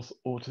Air Force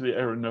or to the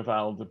Air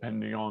Naval,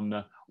 depending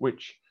on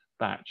which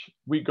batch.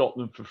 We got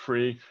them for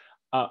free.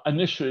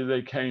 Initially,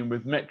 they came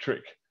with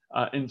metric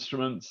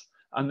instruments,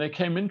 and they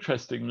came,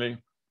 interestingly,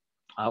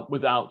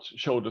 without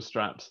shoulder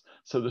straps.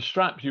 So the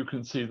strap you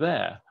can see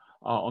there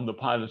on the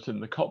pilot in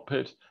the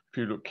cockpit, if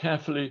you look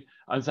carefully,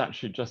 is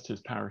actually just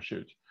his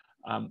parachute.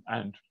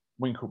 And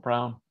Winkle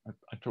Brown,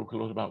 I talk a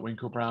lot about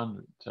Winkle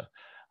Brown.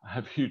 I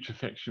have huge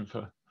affection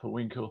for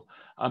Winkle.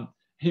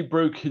 He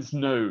broke his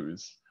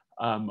nose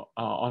on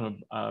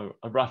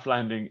a rough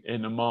landing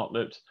in a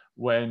Martlet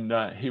when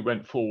he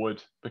went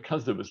forward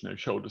because there was no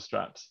shoulder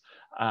straps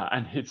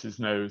and hit his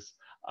nose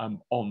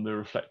on the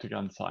reflector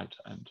gun sight.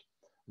 And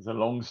there's a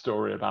long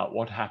story about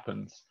what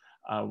happens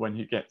when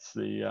he gets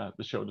the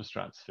shoulder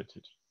straps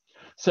fitted.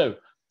 So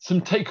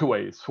some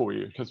takeaways for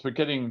you, because we're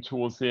getting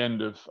towards the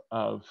end of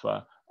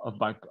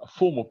my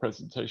formal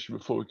presentation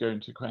before we go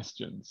into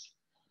questions.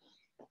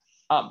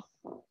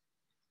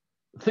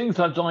 Things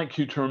I'd like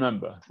you to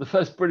remember. The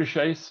first British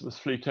ace was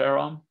Fleet Air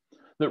Arm,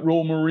 that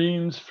Royal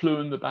Marines flew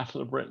in the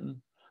Battle of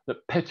Britain,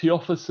 that petty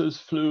officers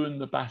flew in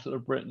the Battle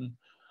of Britain,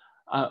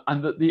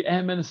 and that the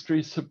Air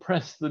Ministry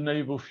suppressed the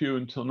naval few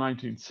until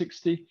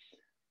 1960,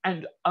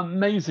 And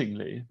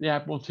amazingly, the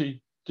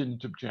Admiralty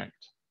didn't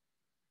object.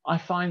 I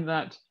find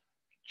that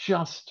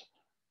just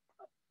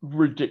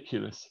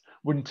ridiculous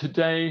when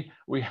today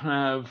we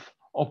have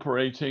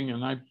operating,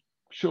 and I'm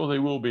sure they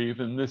will be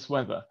even in this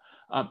weather,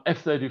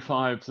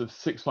 F-35s of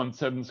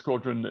 617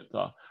 Squadron that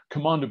are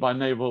commanded by a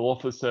naval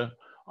officer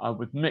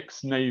with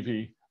mixed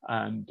Navy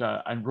and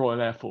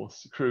Royal Air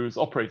Force crews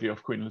operating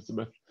off Queen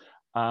Elizabeth.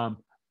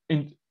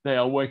 They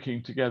are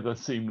working together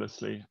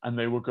seamlessly, and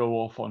they will go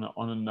off on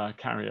a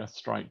carrier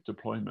strike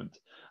deployment.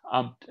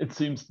 It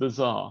seems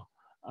bizarre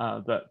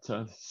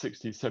that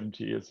 60,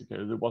 70 years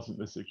ago, there wasn't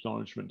this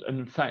acknowledgement. And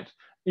in fact,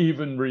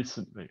 even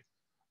recently,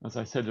 as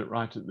I said it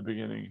right at the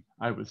beginning,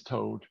 I was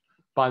told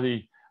by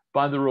the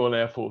Royal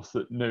Air Force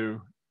that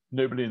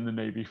nobody in the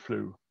Navy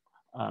flew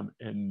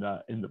in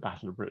the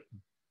Battle of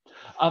Britain.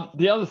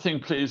 The other thing,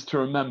 please, to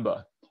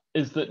remember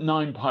is that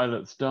 9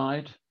 pilots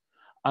died.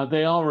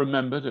 They are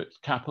remembered at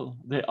Capel.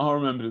 They are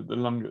remembered at the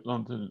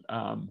London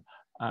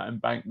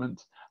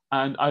embankment.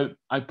 And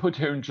I put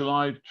here in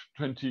July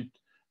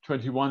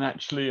 2021,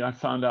 actually, I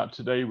found out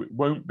today it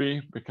won't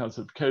be because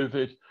of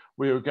COVID.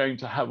 We are going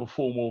to have a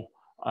formal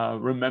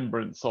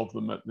remembrance of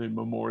them at the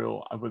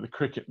memorial with a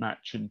cricket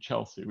match in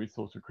Chelsea. We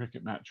thought a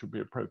cricket match would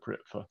be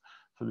appropriate for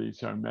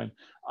these young men.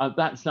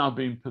 That's now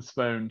been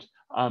postponed,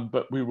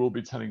 but we will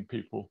be telling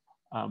people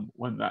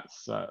when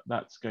that's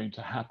going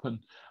to happen.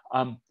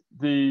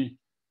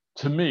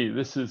 To me,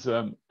 this is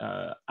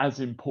as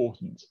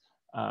important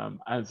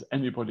as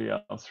anybody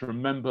else.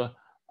 Remember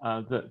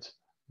that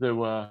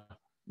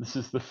this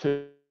is the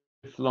 5th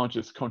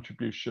largest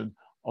contribution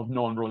of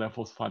non-Royal Air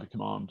Force Fighter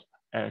Command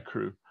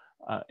aircrew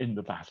in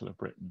the Battle of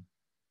Britain.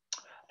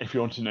 If you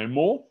want to know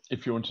more,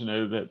 if you want to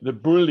know the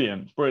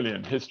brilliant,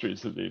 brilliant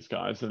histories of these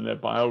guys and their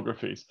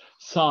biographies,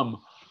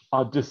 some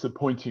are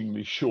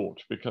disappointingly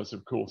short because,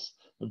 of course,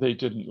 they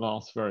didn't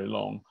last very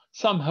long.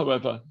 Some,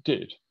 however,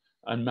 did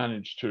and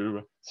managed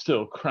to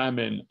still cram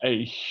in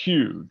a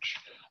huge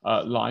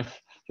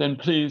life. Then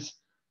please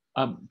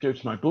go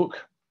to my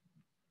book,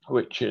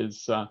 which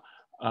is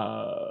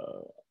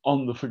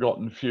On the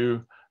Forgotten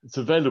Few. It's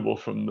available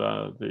from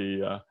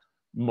the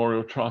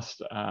Memorial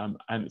Trust, and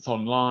it's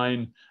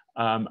online.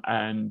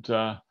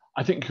 I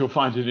think you'll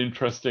find it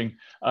interesting.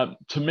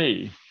 To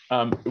me,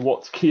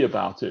 what's key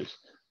about it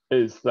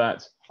is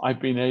that I've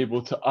been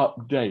able to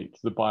update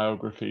the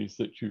biographies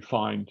that you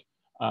find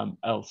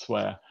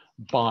elsewhere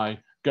by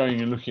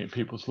going and looking at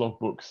people's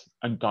logbooks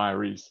and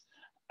diaries.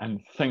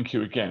 And thank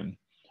you again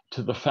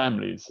to the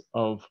families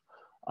of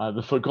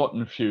the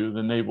forgotten few,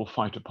 the naval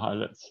fighter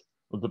pilots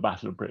of the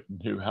Battle of Britain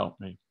who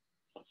helped me.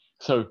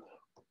 So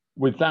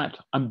with that,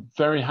 I'm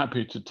very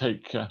happy to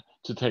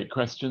take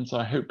questions.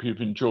 I hope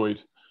you've enjoyed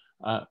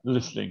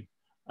listening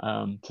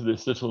to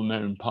this little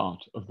known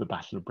part of the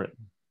Battle of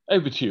Britain.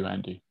 Over to you,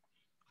 Andy.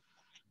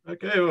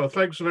 Okay, well,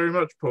 thanks very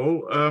much,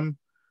 Paul.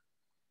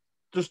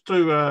 Just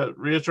to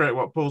reiterate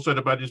what Paul said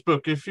about his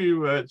book, if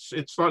you it's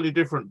slightly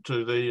different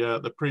to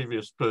the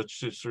previous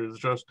purchases through the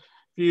trust.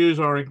 If you use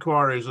our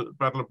inquiries at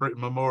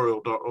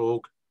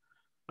battleofbritainmemorial.org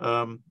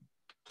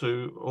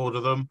to order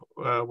them,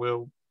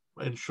 we'll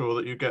ensure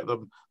that you get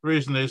them. The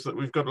reason is that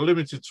we've got a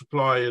limited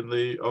supply on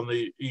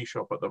the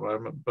e-shop at the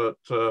moment, but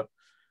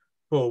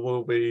Paul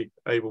will be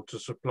able to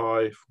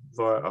supply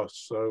via us.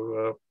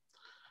 So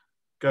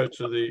go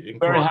to the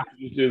inquiry. Very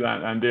happy to do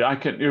that, Andy. I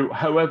can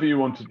however you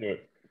want to do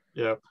it.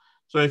 Yeah.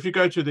 So if you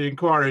go to the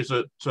inquiries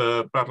at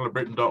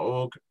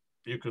battleofbritain.org,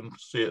 you can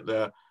see it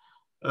there.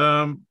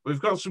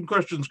 We've got some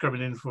questions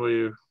coming in for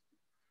you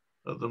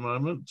at the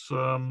moment.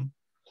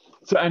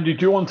 So Andy,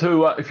 do you want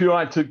to, if you'd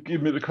like to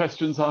give me the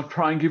questions, I'll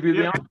try and give you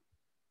the answer.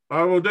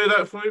 I will do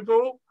that for you,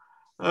 Paul.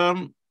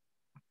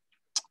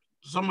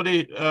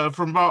 Somebody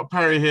from Mark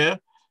Perry here.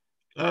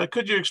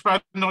 Could you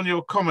expand on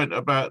your comment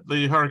about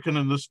the Hurricane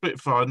and the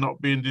Spitfire not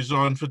being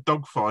designed for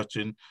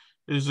dogfighting?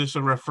 Is this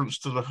a reference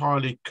to the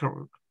highly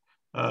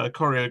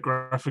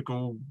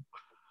choreographical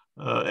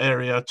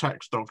area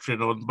attacks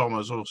doctrine on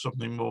bombers, or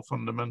something more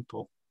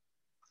fundamental?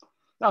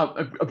 Oh,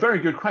 a very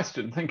good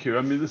question, thank you.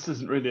 I mean, this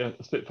isn't really a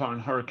Spitfire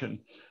and Hurricane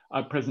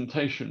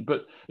presentation,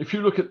 but if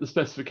you look at the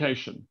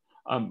specification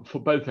for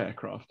both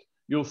aircraft,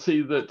 you'll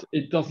see that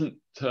it doesn't,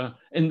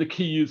 in the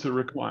key user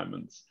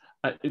requirements,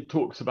 it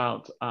talks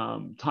about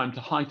time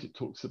to height, it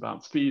talks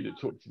about speed, it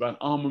talks about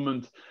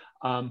armament,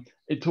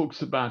 it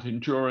talks about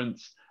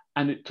endurance,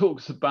 and it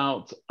talks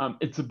about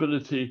its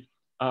ability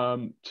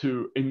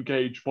to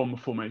engage bomber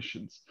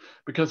formations.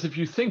 Because if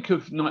you think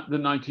of the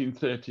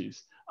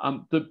 1930s,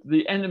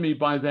 the enemy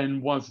by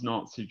then was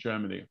Nazi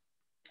Germany.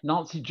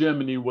 Nazi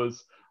Germany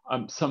was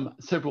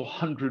several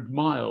hundred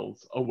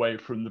miles away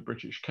from the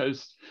British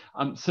coast.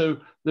 So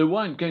there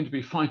weren't going to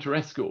be fighter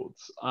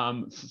escorts,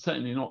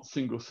 certainly not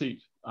single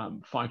seat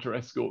fighter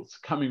escorts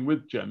coming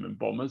with German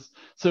bombers.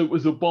 So it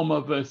was a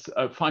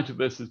fighter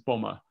versus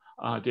bomber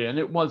idea. And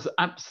it was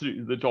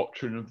absolutely the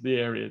doctrine of the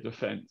area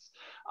defense.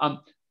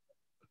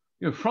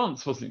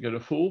 France wasn't going to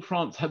fall.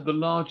 France had the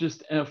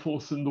largest air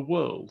force in the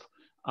world.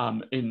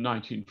 In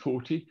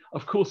 1940,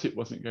 of course it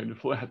wasn't going to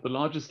fall. It had the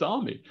largest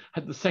army,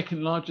 had the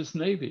second largest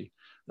navy.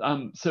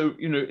 So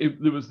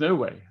there was no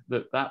way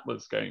that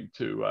was going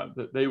to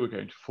that they were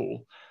going to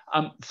fall.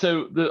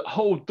 So the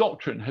whole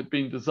doctrine had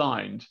been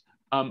designed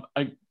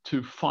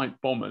to fight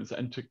bombers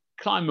and to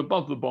climb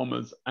above the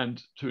bombers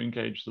and to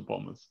engage the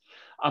bombers.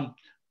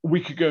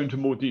 We could go into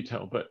more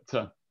detail, but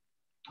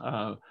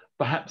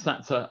perhaps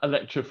that's a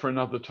lecture for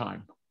another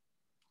time.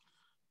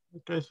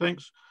 Okay,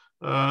 thanks.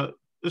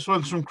 This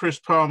one's from Chris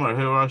Palmer,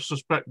 who I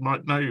suspect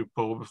might know you,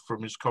 Paul,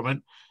 from his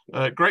comment.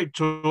 Great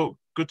talk.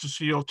 Good to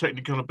see your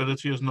technical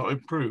ability has not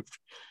improved.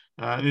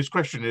 And his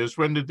question is,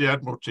 when did the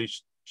Admiralty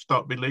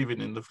start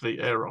believing in the fleet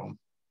air arm?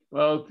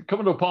 Well,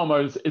 Commodore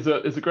Palmer is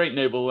a great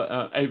naval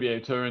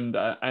aviator and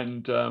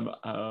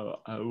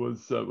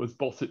was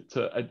boss at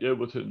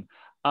Yeovilton.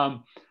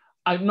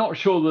 I'm not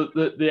sure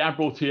that the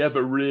Admiralty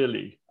ever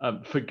really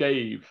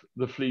forgave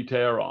the fleet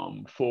air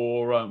arm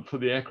for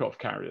the aircraft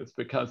carriers,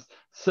 because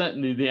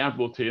certainly the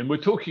Admiralty, and we're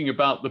talking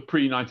about the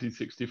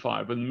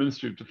pre-1965 when the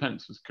Ministry of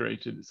Defence was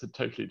created, it's a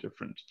totally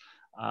different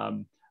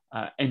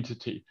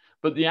entity.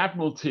 But the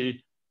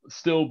Admiralty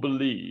still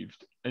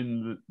believed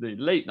in the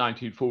late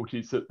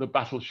 1940s that the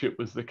battleship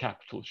was the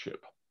capital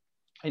ship.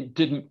 It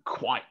didn't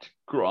quite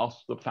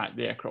grasp the fact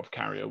the aircraft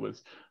carrier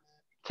was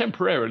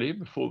temporarily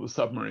before the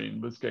submarine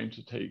was going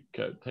to take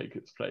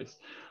its place.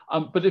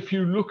 But if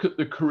you look at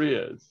the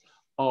careers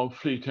of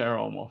fleet air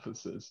arm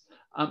officers,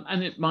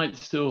 and it might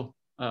still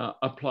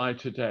apply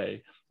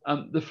today,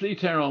 the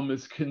fleet air arm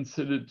is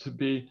considered to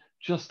be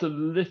just a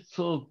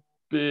little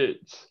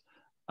bit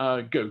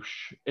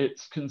gauche.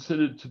 It's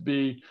considered to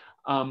be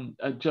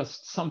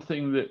just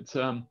something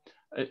that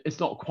it's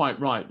not quite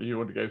right that you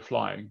want to go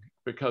flying,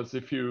 because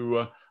if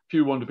you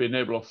want to be a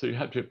naval officer, you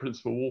have to be a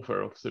principal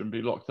warfare officer and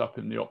be locked up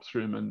in the ops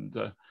room and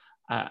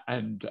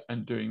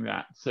doing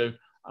that. So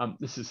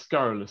this is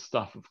scurrilous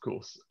stuff, of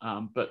course,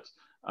 but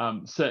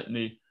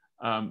certainly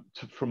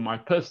from my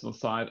personal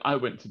side, I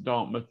went to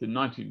Dartmouth in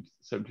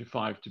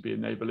 1975 to be a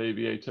naval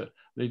aviator.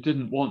 They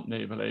didn't want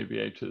naval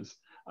aviators,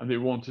 and they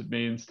wanted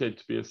me instead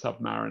to be a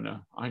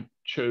submariner. I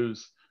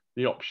chose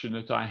the option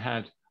that I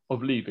had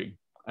of leaving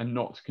and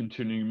not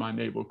continuing my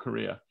naval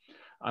career.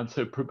 And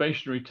so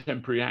probationary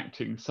temporary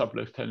acting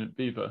Sub-Lieutenant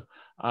Beaver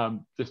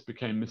just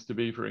became Mr.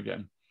 Beaver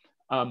again.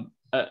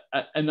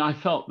 And I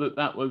felt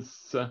that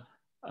was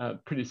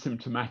pretty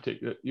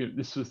symptomatic, that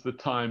this was the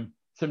time,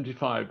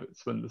 75,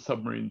 it's when the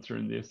submarines are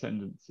in the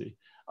ascendancy.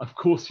 Of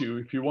course,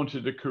 if you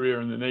wanted a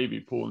career in the Navy,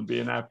 Paul, and be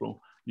an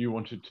admiral, you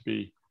wanted to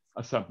be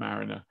a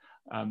submariner.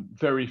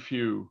 Very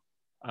few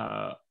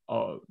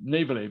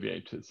naval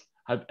aviators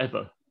have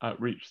ever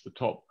reached the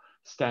top.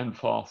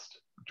 Standfast,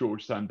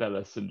 George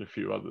Zambellis, and a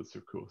few others,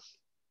 of course.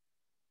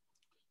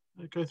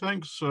 Okay,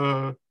 thanks.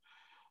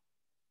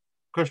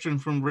 Question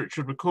from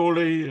Richard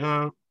Macaulay.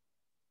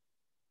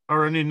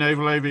 Are any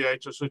naval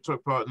aviators who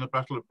took part in the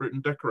Battle of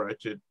Britain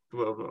decorated?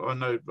 Well, I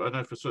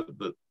know for certain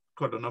that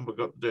quite a number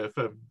got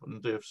DFM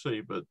and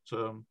DFC, but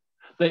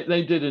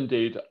they did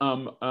indeed,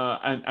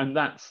 and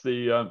that's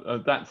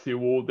the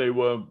award. They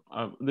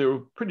were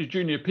pretty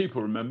junior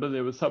people. Remember,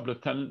 they were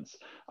sub-lieutenants.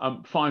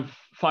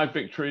 Five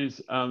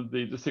victories,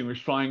 the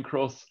Distinguished Flying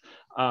Cross,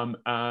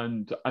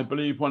 and I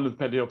believe one of the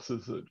petty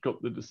officers that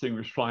got the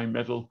Distinguished Flying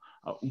Medal.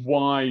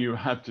 Why you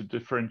had to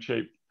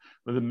differentiate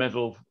with a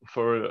medal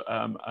for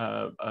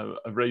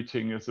a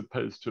rating as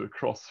opposed to a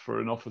cross for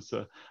an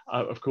officer,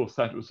 of course,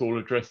 that was all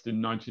addressed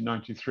in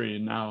 1993,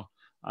 and now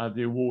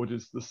the award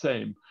is the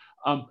same.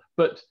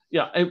 But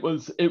yeah,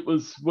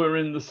 we're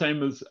in the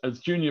same as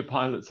junior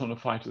pilots on a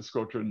fighter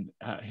squadron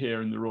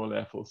here in the Royal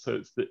Air Force.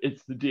 So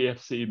it's the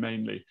DFC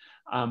mainly.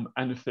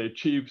 And if they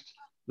achieved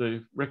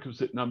the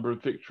requisite number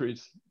of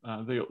victories,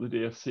 they got the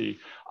DFC.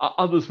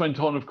 Others went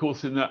on, of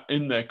course,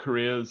 in their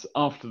careers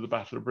after the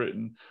Battle of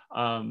Britain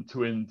to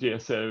win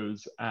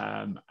DSOs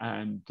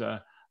and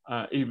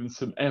even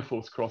some Air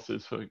Force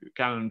crosses for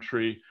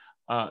gallantry,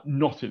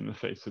 not in the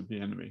face of the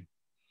enemy.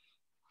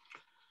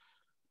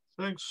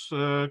 Thanks.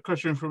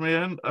 Question from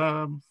Ian.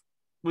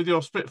 With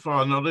your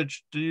Spitfire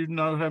knowledge, do you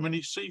know how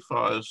many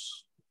Seafires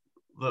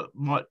that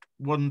might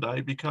one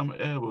day become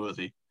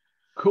airworthy?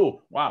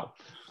 Cool. Wow.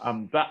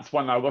 That's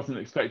one I wasn't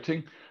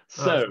expecting.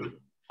 So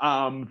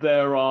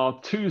there are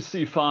 2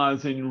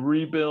 Seafires in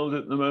rebuild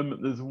at the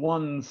moment. There's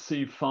one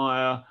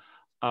Seafire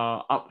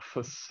up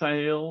for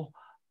sale.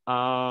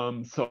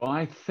 So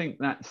I think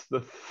that's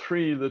the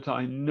 3 that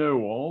I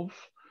know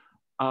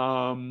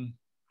of.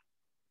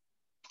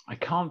 I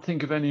can't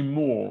think of any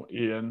more,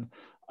 Ian.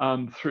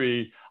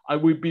 3. I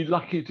would be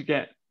lucky to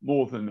get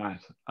more than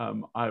that,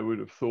 I would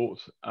have thought.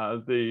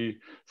 The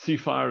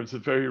Seafire is a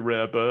very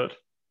rare bird.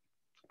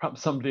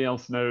 Perhaps somebody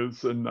else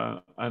knows and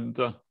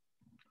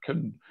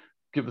can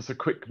give us a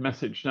quick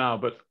message now.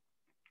 But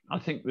I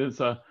think there's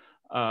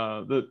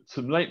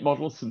some late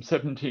models, some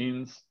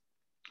 17s,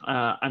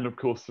 and of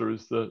course there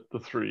is the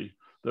 3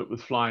 that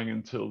was flying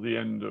until the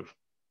end of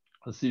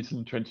the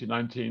season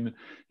 2019.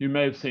 You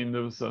may have seen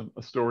there was a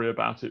story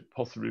about it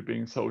possibly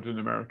being sold in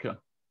America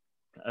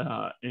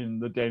in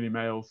the Daily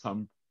Mail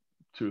some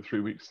 2 or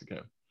 3 weeks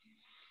ago.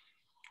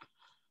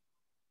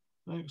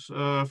 Thanks.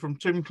 From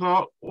Tim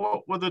Clark,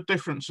 what were the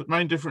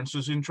main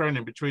differences in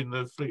training between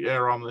the Fleet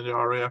Air Arm and the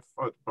RAF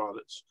fighter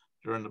pilots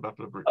during the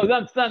Battle of Britain?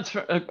 Oh, that's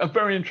a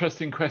very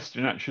interesting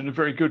question, actually, and a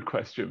very good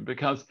question,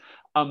 because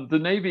the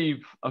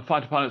Navy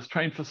fighter pilots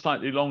trained for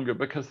slightly longer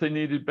because they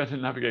needed better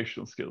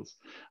navigational skills.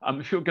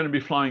 If you're going to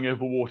be flying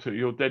over water,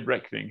 your dead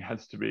reckoning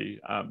has to be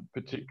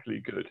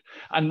particularly good.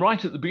 And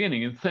right at the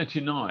beginning, in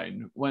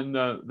 '39, when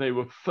they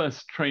were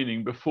first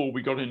training before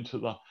we got into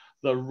the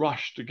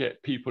rush to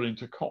get people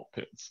into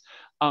cockpits,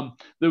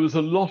 there was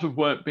a lot of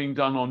work being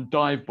done on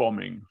dive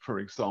bombing, for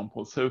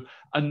example. So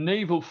a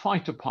naval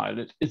fighter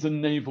pilot is a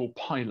naval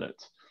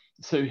pilot.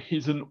 So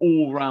he's an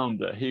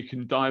all-rounder. He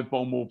can dive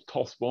bomb or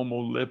toss bomb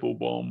or level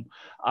bomb.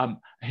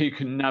 He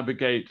can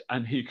navigate,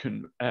 and he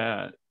can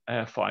air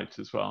fight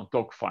as well,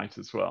 dog fight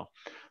as well.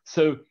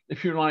 So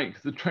if you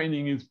like, the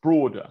training is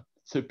broader.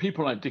 So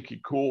people like Dickie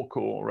Cork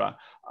or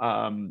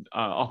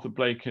Arthur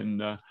Blake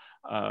and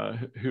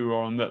who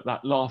are on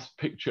that last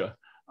picture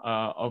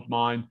of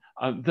mine,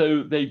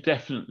 though they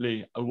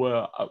definitely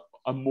were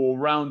a more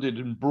rounded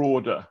and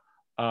broader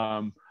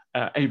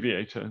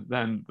aviator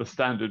than the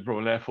standard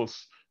Royal Air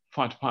Force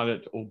fighter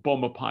pilot or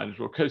bomber pilot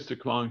or coaster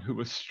climber who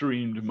was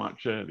streamed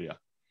much earlier.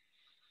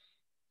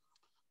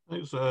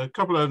 Thanks. A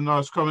couple of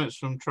nice comments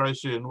from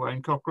Tracy and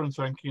Wayne Cochran,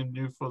 thanking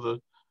you for the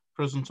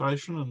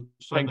presentation and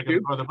saying they're going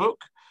to buy the book.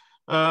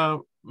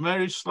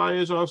 Mary Slay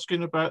is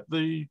asking about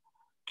the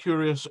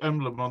curious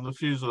emblem on the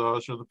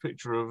fuselage of the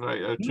picture of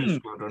 802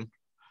 Squadron.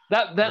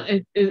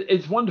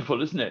 It's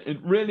wonderful, isn't it? It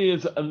really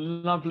is a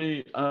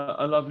lovely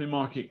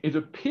marking. It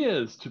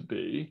appears to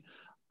be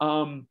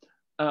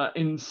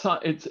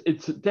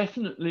it's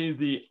definitely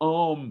the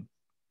arm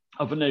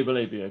of a naval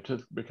aviator,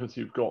 because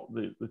you've got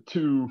the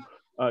two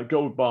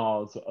gold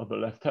bars of a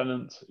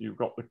lieutenant, you've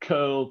got the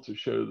curl to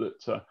show that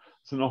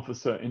it's an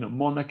officer in a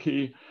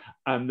monarchy,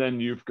 and then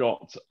you've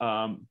got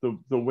the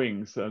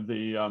wings,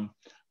 the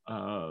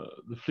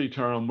Fleet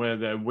Arm wear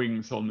their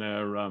wings on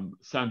their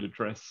standard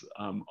dress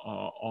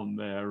on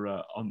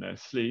their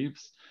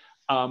sleeves,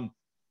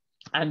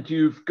 and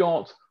you've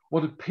got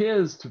what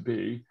appears to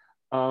be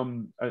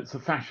it's a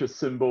fascist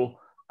symbol,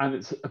 and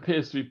it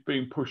appears to be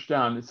being pushed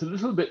down. It's a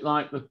little bit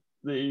like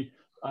the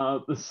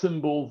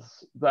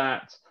symbols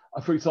that,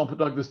 for example,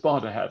 Douglas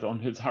Bader had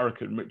on his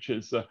Hurricane, which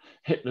is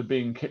Hitler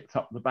being kicked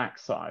up the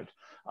backside.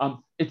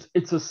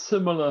 It's a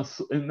similar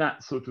in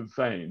that sort of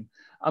vein.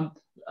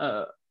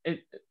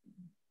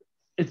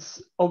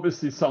 It's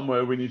obviously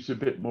somewhere we need to do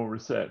a bit more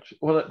research.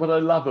 What I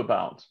love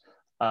about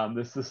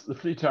the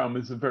Fleet Arm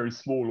is a very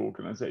small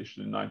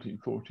organization in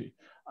 1940,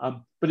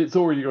 but it's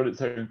already got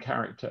its own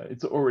character.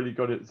 It's already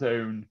got its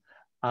own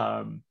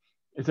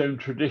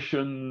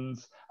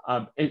traditions.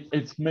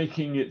 It's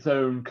making its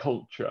own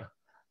culture.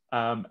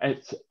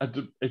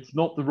 It's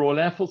not the Royal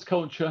Air Force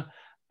culture.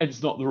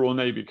 It's not the Royal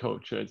Navy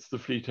culture. It's the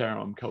Fleet Air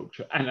Arm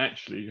culture. And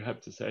actually, you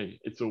have to say,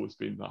 it's always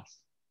been thus.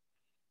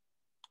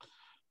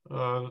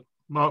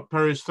 Mark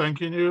Perry's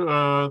thanking you.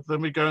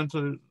 Then we go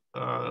into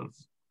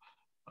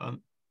a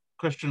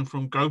question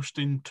from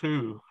Ghosting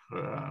 2,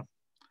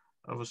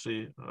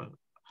 obviously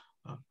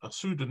a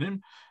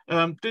pseudonym.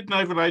 Did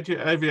naval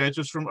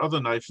aviators from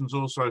other nations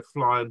also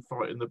fly and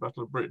fight in the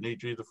Battle of Britain,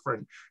 e.g. the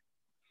French?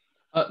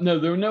 No,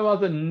 there are no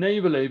other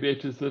naval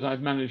aviators that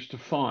I've managed to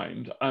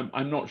find.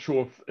 I'm not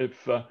sure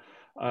if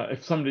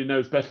somebody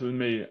knows better than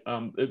me.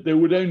 There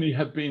would only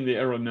have been the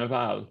Aero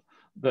Naval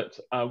that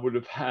would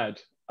have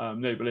had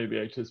naval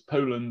aviators.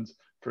 Poland,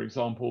 for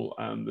example,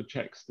 and the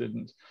Czechs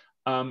didn't.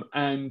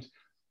 And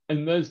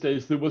in those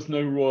days, there was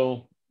no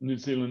Royal New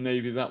Zealand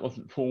Navy. That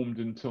wasn't formed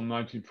until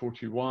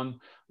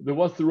 1941. There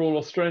was the Royal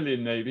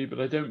Australian Navy,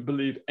 but I don't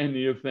believe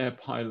any of their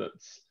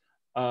pilots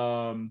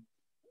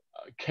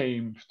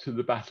came to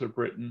the Battle of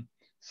Britain.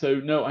 So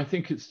no, I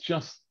think it's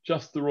just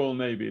the Royal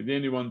Navy, the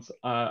only ones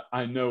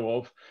I know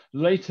of.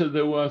 Later,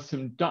 there were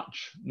some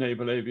Dutch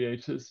naval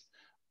aviators,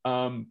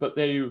 but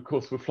they, of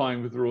course, were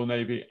flying with the Royal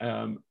Navy.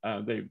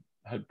 They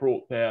had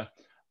brought their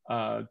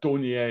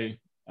Dornier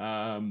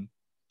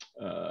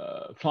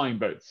flying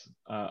boats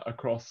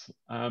across,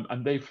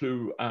 and they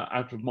flew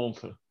out of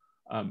Malta,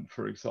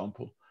 for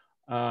example.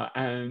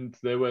 And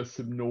there were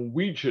some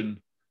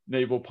Norwegian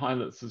naval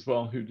pilots as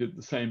well who did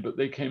the same, but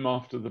they came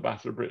after the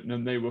Battle of Britain,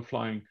 and they were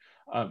flying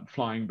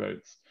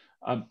boats.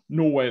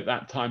 Norway at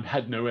that time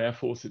had no air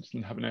force. It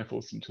didn't have an air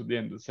force until the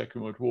end of the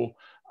Second World War.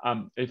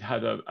 It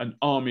had an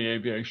army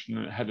aviation,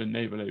 and it had a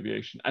naval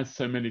aviation, as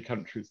so many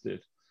countries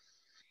did.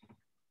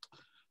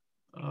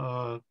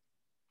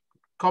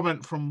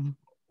 Comment from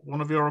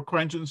one of your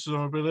acquaintances,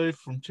 I believe,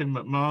 from Tim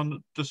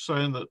McMahon, just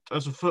saying that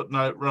as a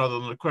footnote rather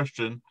than a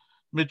question,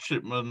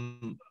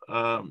 midshipmen,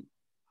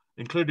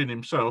 including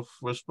himself,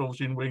 were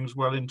sporting wings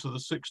well into the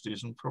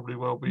 60s and probably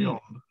well beyond.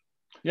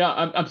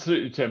 Yeah,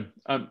 absolutely, Tim.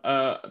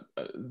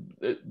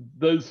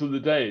 Those were the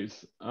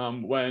days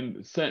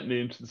when,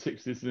 certainly into the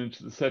 60s and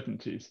into the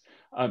 70s,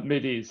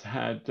 middies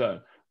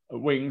had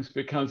wings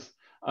because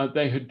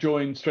they had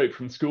joined straight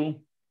from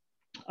school.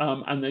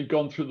 And they'd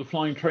gone through the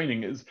flying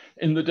training. It's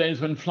in the days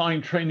when flying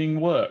training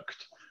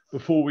worked,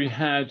 before we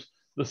had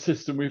the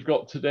system we've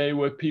got today,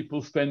 where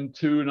people spend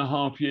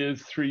 2.5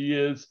 years, 3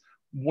 years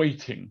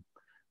waiting,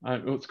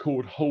 what's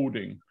called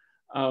holding.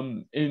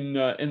 In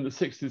the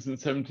 60s and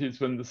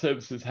 70s, when the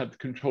services had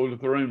control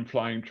of their own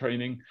flying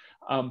training,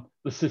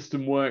 the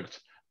system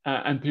worked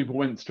and people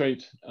went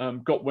straight,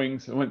 got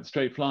wings and went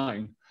straight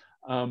flying.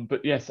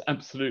 But yes,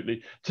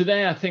 absolutely.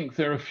 Today, I think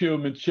there are fewer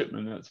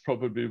midshipmen. That's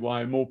probably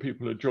why more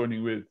people are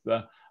joining with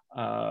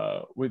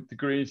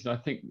degrees. And I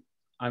think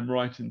I'm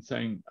right in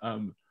saying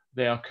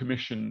they are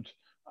commissioned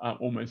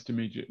almost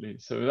immediately.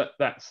 So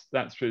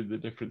that's really the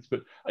difference.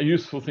 But a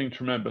useful thing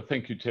to remember.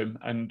 Thank you, Tim.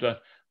 And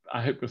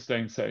I hope you're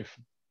staying safe.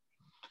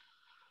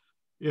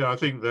 Yeah, I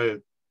think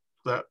that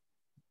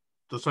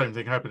the same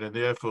thing happened in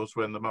the Air Force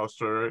when the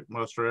master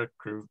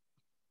aircrew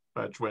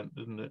badge went,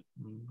 didn't it?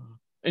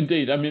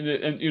 Indeed. I mean,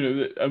 and you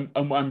know, and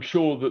I'm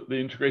sure that the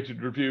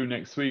integrated review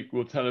next week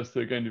will tell us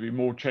there are going to be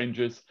more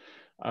changes.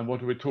 And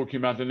what are we talking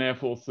about? An Air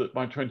Force that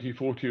by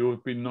 2040 will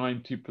be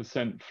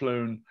 90%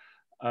 flown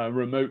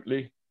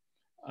remotely.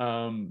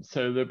 So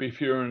there'll be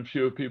fewer and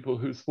fewer people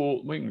who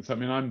sport wings. I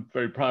mean, I'm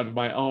very proud of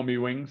my Army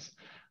wings,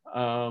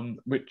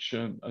 which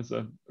as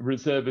a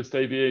reservist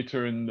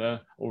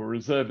aviator or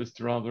reservist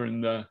rather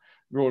in the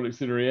Royal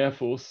Auxiliary Air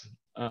Force,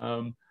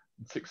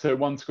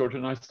 601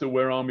 Squadron, I still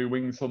wear Army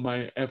wings on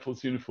my Air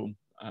Force uniform,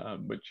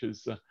 which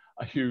is a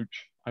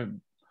huge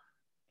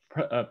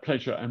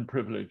pleasure and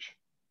privilege.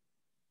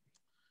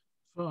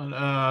 Fine.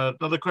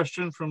 Another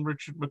question from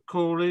Richard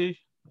Macaulay.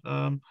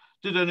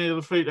 Did any of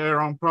the Fleet Air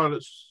Arm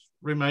pilots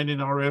remain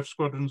in RAF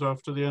squadrons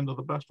after the end of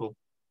the battle?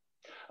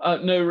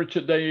 No,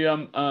 Richard, they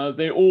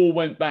all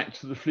went back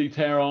to the Fleet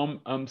Air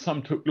Arm.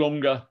 Some took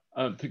longer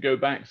to go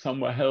back.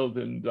 Some were held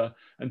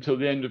until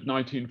the end of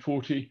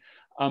 1940.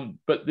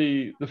 But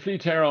the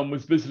Fleet Air Arm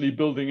was busily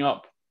building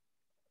up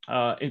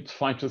its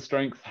fighter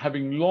strength,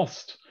 having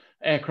lost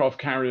aircraft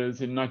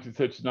carriers in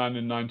 1939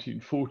 and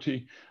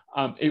 1940.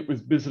 It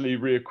was busily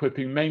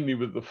re-equipping, mainly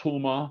with the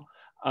Fulmar,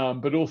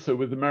 but also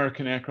with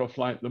American aircraft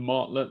like the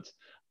Martlet.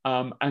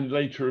 And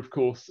later, of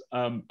course,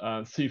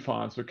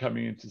 Seafires were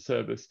coming into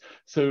service.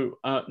 So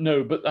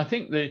no, but I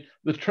think the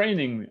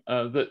training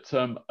of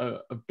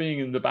being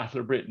in the Battle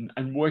of Britain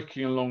and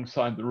working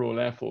alongside the Royal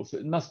Air Force,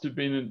 it must have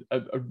been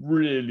a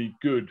really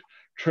good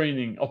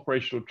training,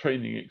 operational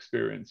training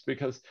experience.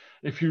 Because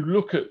if you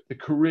look at the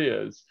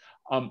careers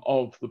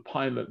of the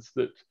pilots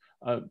that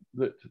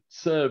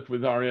served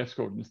with RAF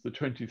squadrons, the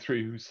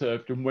 23 who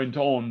served and went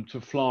on to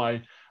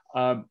fly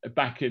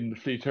back in the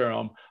Fleet Air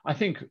Arm, I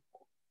think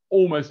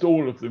almost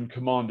all of them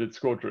commanded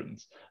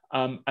squadrons,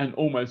 and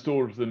almost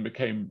all of them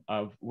became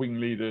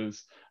wing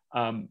leaders.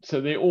 So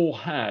they all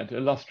had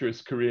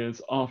illustrious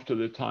careers after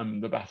their time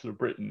in the Battle of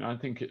Britain. I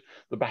think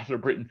the Battle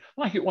of Britain,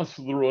 like it was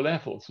for the Royal Air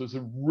Force, was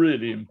a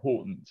really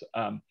important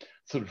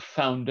sort of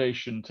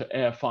foundation to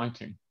air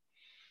fighting.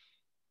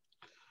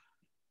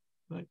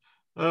 Right.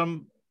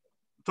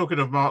 Talking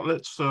of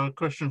martlets, a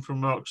question from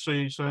Mark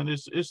C saying,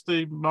 is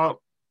the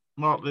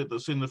martlet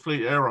that's in the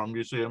Fleet Air Arm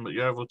Museum at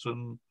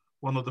Yavelton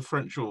one of the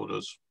French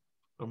orders,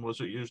 and was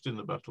it used in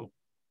the battle?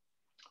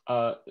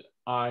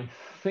 I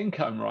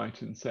think I'm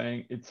right in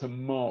saying it's a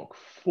Mark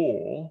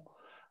IV,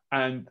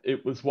 and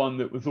it was one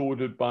that was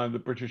ordered by the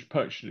British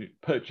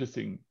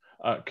Purchasing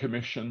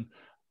Commission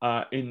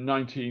in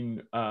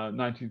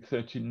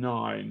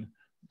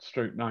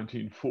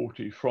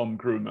 1939/1940 from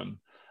Grumman.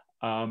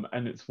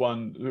 And it's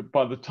one,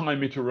 by the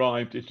time it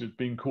arrived, it had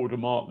been called a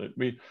martlet.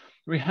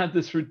 We had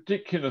this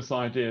ridiculous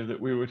idea that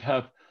we would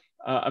have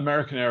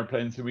American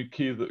airplanes and we'd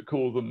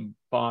call them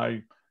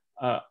by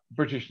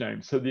British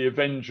names. So the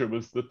Avenger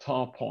was the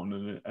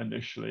Tarpon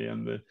initially,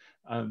 and the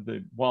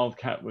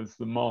Wildcat was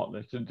the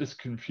Martlet, and just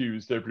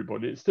confused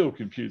everybody. It still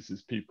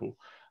confuses people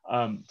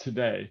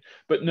today.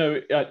 But no,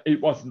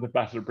 it wasn't the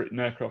Battle of Britain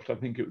aircraft. I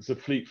think it was a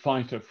fleet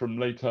fighter from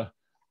later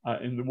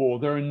in the war.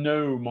 There are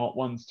no Mark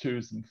 1s,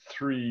 2s, and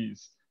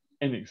 3s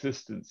in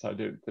existence, I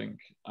don't think.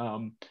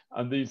 And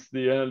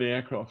the early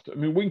aircraft, I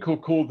mean, Winkle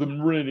called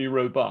them really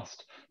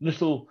robust,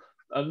 little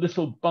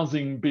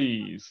buzzing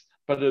bees,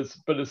 but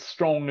as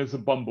strong as a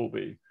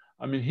bumblebee.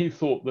 I mean, he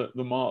thought that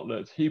the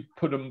Martlet, he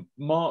put a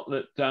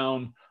Martlet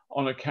down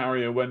on a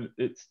carrier when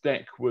its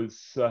deck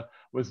was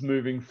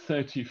moving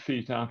 30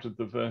 feet out of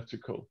the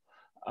vertical,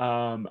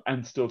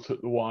 and still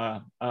took the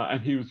wire.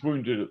 And he was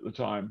wounded at the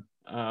time.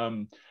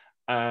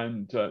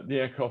 And the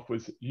aircraft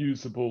was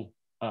usable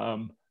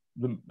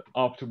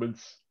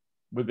afterwards,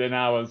 within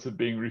hours of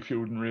being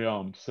refueled and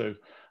rearmed. So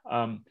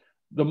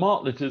the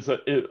Martlet is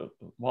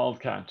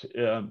Wildcat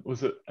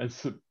was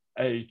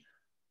a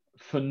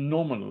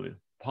phenomenal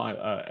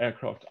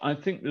aircraft. I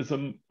think there's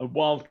a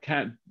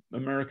Wildcat,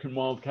 American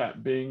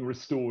Wildcat, being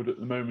restored at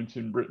the moment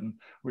in Britain,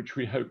 which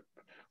we hope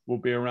will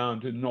be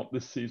around in not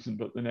this season,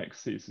 but the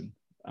next season.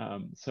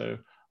 So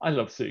I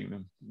love seeing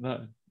them. They're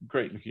a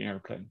great looking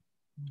airplane.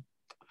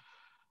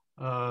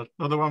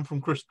 Another one from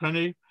Chris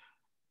Penny.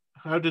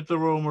 How did the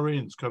Royal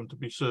Marines come to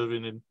be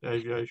serving in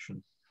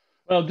aviation?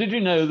 Well, did you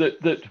know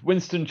that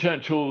Winston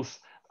Churchill's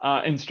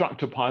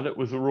instructor pilot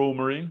was a Royal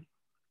Marine?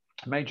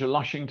 Major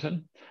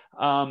Lushington,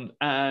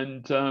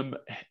 the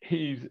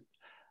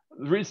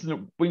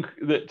reason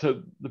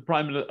that the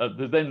Prime Minister,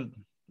 the then,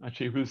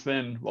 actually, who's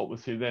then, what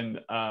was he then,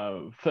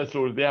 First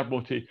Lord of the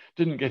Admiralty,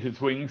 didn't get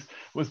his wings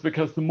was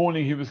because the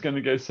morning he was going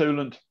to go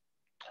solo,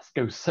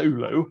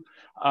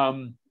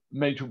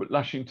 Major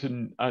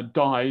Lushington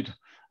died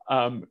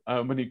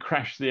when he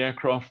crashed the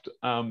aircraft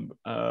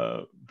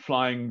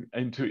flying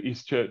into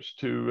Eastchurch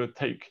to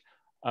take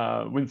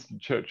Winston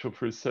Churchill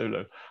for his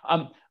solo.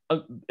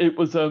 It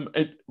was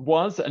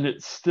and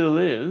it still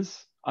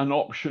is an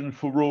option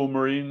for Royal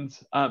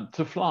Marines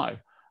to fly.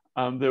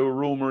 There were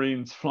Royal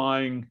Marines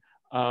flying,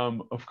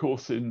 of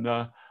course, in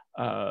the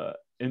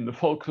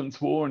Falklands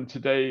War, and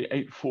today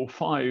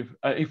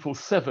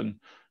 847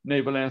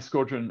 Naval Air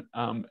Squadron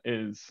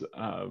is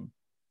a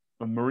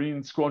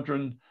Marine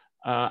squadron,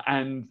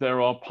 and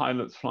there are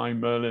pilots flying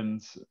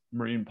Merlins,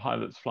 Marine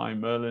pilots flying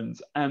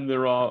Merlins, and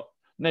there are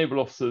naval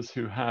officers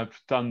who have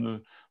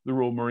done the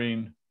Royal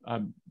Marine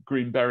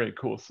Green Beret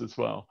course as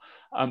well.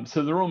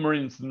 So the Royal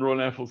Marines and the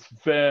Royal Air Force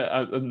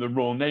and the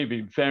Royal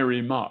Navy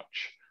very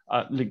much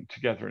linked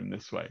together in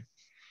this way.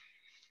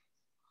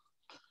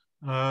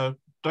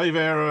 Dave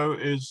Aero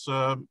is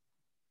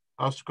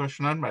asked a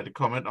question and made a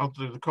comment. I'll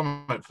do the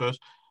comment first.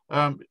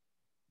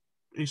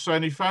 He's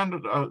saying he's found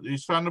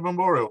a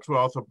memorial to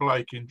Arthur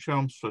Blake in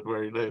Chelmsford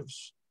where he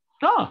lives.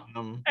 Ah,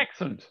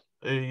 excellent.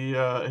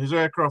 His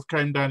aircraft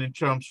came down in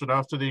Chelmsford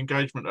after the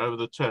engagement over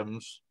the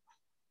Thames.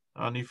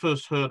 And he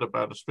first heard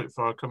about a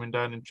Spitfire coming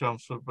down in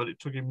Chelmsford, but it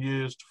took him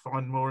years to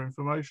find more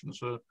information.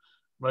 So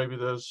maybe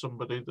there's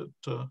somebody that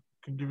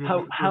can give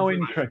you how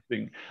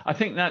interesting. I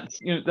think that's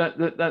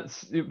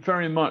that's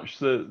very much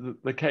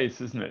the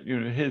case, isn't it?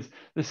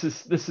 This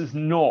is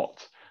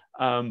not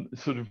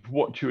sort of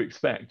what you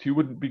expect. You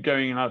wouldn't be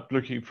going out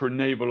looking for a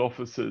naval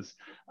officer's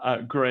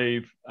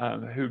grave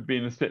who'd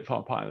been a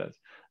Spitfire pilot.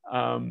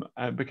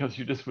 Because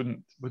you just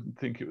wouldn't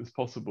think it was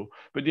possible.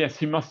 But yes,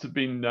 he must have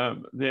been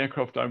the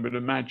aircraft, I would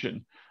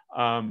imagine.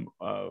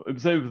 It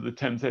was over the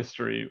Thames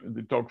estuary,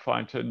 the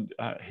dogfight, and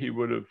he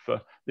would have,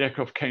 the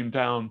aircraft came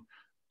down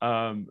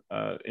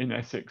in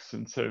Essex,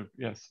 and so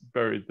yes,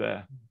 buried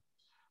there.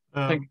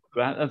 Thank you for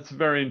that. That's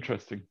very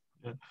interesting.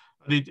 Yeah.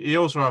 And he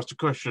also asked a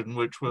question,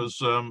 which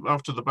was,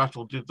 after the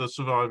battle, did the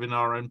surviving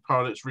RN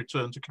pilots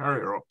return to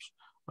carrier ops?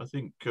 I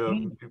think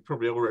you've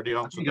probably already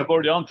answered that. I've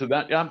already answered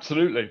that. Yeah,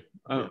 absolutely.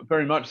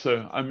 Very much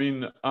so. I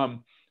mean,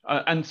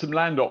 and some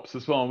land ops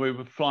as well. We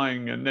were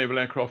flying a naval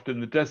aircraft in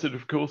the desert,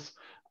 of course.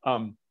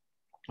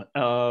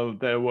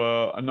 There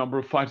were a number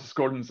of fighter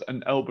squadrons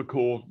and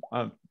albacore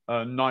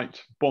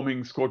night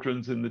bombing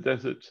squadrons in the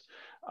desert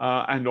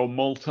and on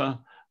Malta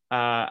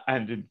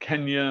and in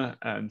Kenya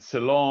and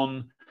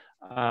Ceylon,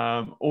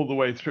 all the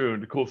way through.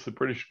 And of course, the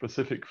British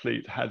Pacific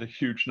Fleet had a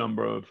huge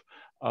number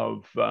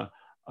of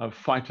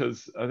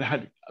fighters. They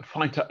had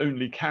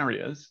fighter-only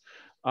carriers,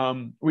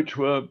 which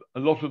were, a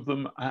lot of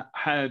them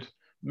had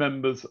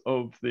members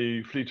of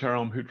the Fleet Air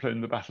Arm who'd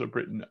flown the Battle of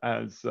Britain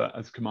as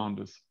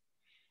commanders.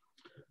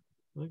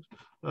 Thanks.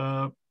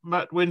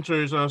 Matt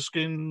Winter is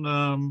asking,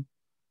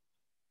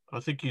 I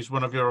think he's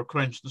one of your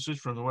acquaintances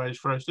from the way he's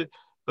phrased it,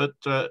 but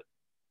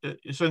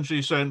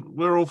essentially saying,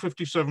 we're all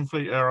 57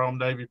 Fleet Air Arm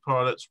Navy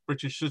pilots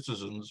British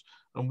citizens,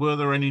 and were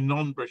there any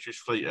non-British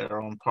Fleet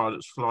Air Arm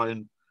pilots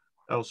flying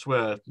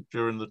elsewhere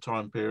during the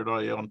time period,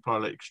 i.e. on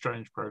pilot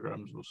exchange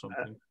programs or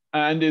something?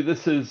 Andy,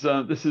 this is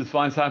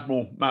Vice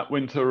Admiral Matt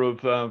Winter of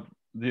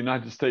the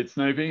United States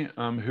Navy,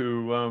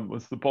 who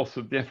was the boss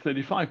of the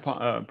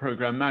F-35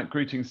 program. Matt,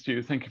 greetings to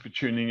you. Thank you for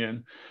tuning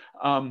in.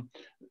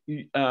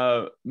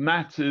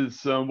 Matt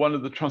is one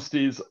of the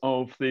trustees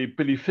of the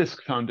Billy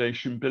Fisk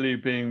Foundation, Billy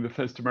being the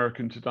first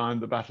American to die in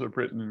the Battle of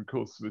Britain, and of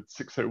course with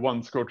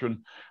 601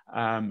 Squadron,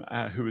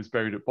 who was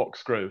buried at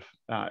Boxgrove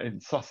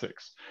in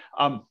Sussex.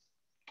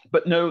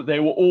 But no, they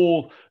were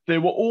all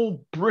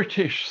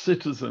British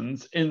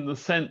citizens in the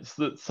sense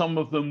that some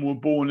of them were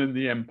born in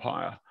the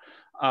Empire.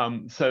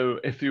 So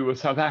if you were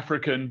South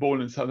African, born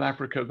in South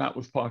Africa, that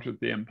was part of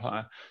the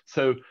empire.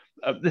 So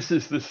this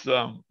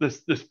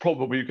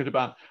problem you get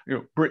about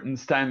Britain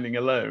standing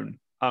alone.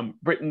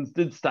 Britain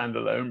did stand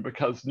alone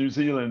because New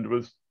Zealand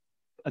was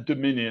a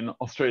dominion,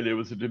 Australia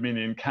was a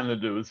dominion,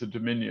 Canada was a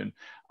dominion,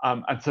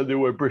 and so they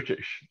were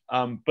British,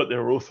 but they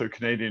were also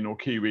Canadian or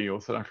Kiwi or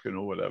South African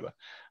or whatever.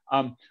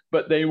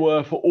 But they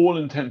were, for all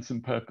intents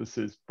and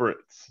purposes,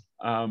 Brits.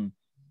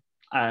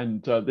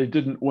 And they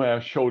didn't wear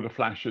shoulder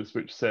flashes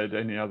which said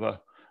any other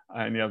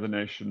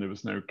nation. There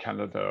was no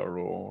Canada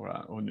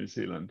or New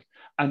Zealand,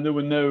 and there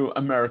were no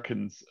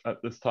Americans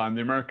at this time.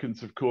 The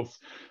Americans, of course,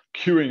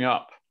 queuing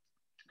up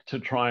to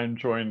try and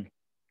join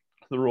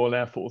the Royal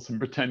Air Force and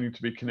pretending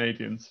to be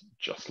Canadians,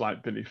 just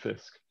like Billy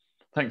Fisk.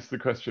 Thanks for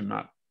the question,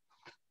 Matt.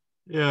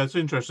 Yeah, it's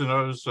interesting.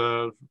 I was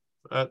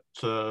at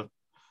the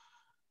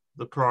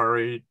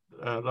Priory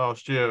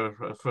last year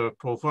for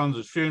Paul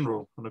Fonz's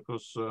funeral, and of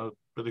course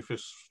Billy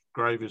Fisk's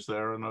grave is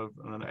there, and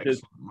an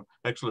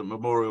excellent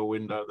memorial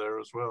window there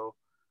as well.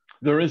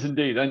 There is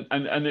indeed, and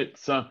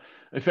it's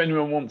if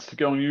anyone wants to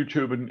go on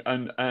YouTube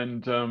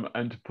and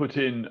to put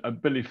in a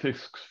Billy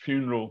Fisk's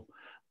funeral,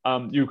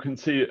 you can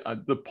see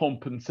the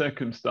pomp and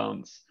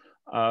circumstance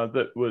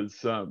that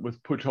was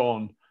put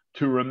on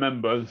to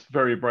remember this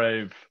very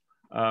brave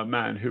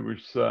man who was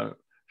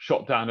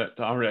shot down at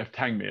RAF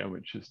Tangmere,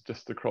 which is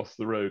just across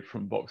the road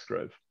from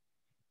Boxgrove.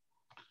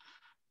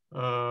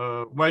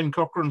 Wayne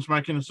Cochrane's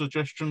making a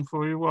suggestion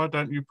for you. Why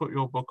don't you put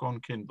your book on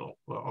Kindle?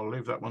 Well, I'll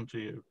leave that one to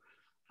you.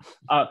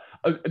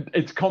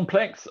 It's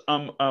complex.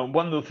 One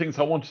of the things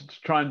I wanted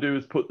to try and do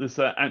is put this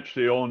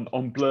actually on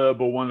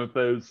Blurb or one of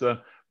those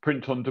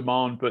print on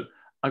demand, but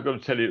I've got to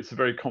tell you, it's a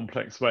very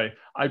complex way.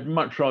 I'd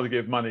much rather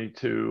give money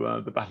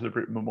to the Battle of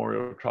Britain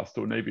Memorial Trust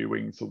or Navy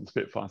Wings or the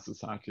Spitfire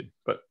Society.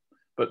 But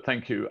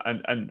thank you.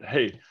 And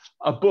hey,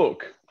 a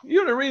book. You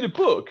want to read a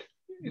book?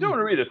 You don't want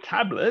to read a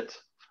tablet.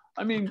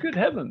 I mean, good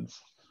heavens.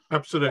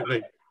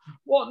 Absolutely.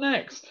 What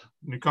next?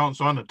 You can't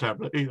sign a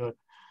tablet either.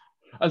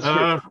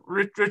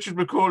 Richard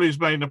McCauley's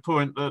made a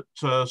point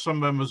that some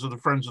members of the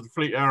Friends of the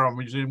Fleet Air Arm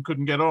Museum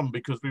couldn't get on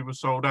because we were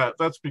sold out.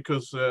 That's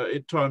because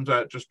it times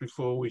out just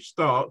before we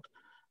start.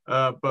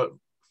 But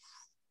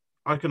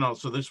I can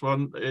answer this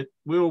one. It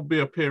will be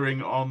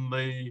appearing on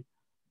the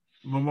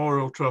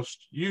Memorial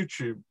Trust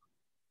YouTube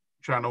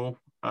channel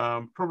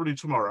probably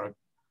tomorrow.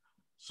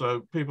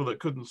 So people that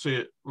couldn't see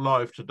it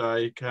live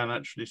today can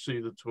actually see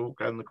the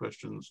talk and the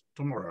questions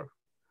tomorrow.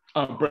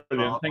 Oh,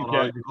 brilliant! Thank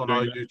you on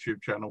our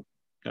YouTube channel.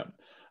 Yeah,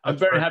 I'm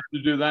very happy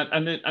to do that.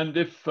 And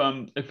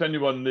if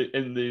anyone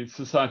in the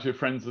Society of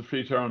Friends of the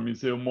Fleet Air Arm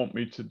Museum want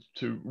me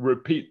to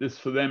repeat this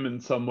for them in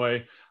some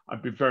way,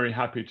 I'd be very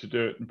happy to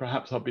do it. And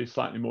perhaps I'll be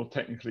slightly more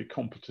technically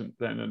competent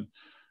then, and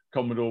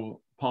Commodore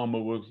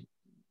Palmer will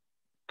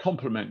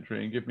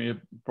complimentary and give me a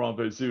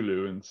Bravo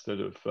Zulu instead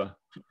of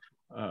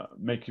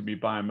making me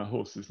buy him a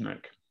horse's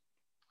neck.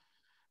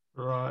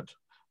 Right.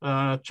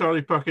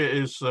 Charlie Puckett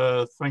is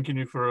thanking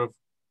you for a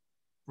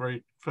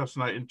very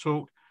fascinating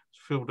talk. It's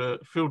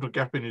filled a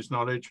gap in his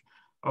knowledge.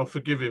 I'll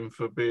forgive him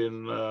for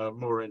being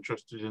more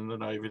interested in the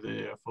Navy than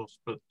the Air Force,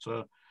 but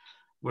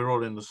we're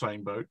all in the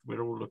same boat.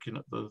 We're all looking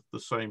at the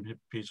same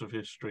piece of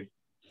history.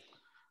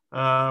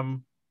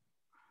 Paul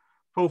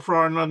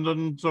Fry in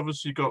London's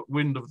obviously got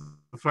wind of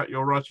the fact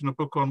you're writing a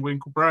book on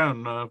Winkle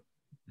Brown.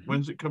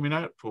 When's it coming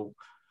out, Paul?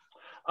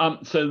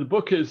 So the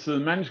book is, the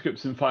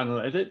manuscript's in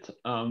final edit.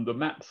 The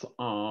maps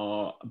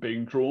are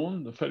being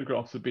drawn. The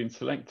photographs have been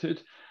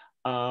selected.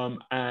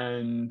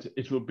 And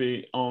it will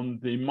be on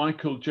the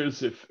Michael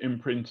Joseph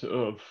imprint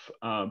of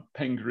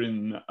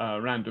Penguin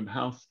Random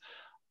House,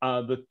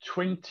 the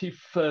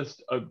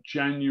 21st of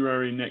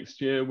January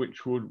next year,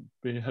 which would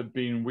have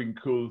been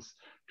Winkle's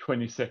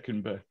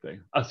 22nd birthday.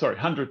 Sorry,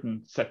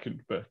 102nd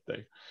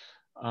birthday.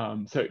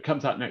 So it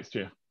comes out next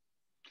year.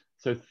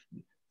 So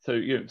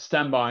you know,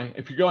 stand by.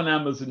 If you go on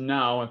Amazon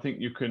now, I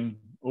think you can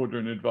order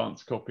an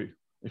advance copy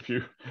if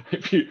you're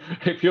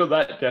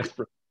that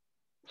desperate.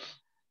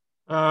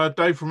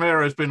 Dave from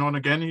Aero has been on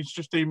again. He's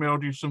just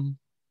emailed you some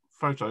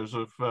photos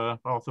of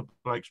Arthur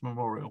Blake's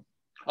memorial.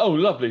 Oh,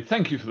 lovely.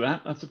 Thank you for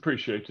that. That's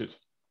appreciated.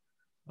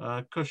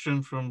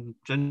 Question from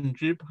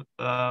Genjib.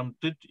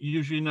 Did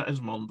Eugene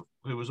Esmond,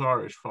 who was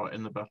Irish, fight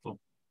in the battle?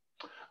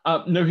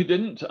 No, he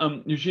didn't.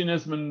 Eugene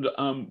Esmond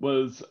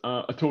was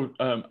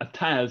a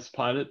TAS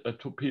pilot, a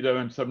torpedo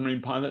and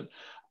submarine pilot,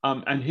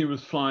 and he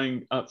was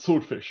flying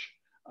Swordfish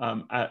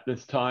at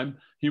this time.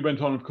 He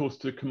went on, of course,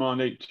 to command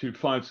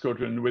 825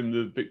 Squadron and win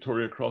the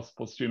Victoria Cross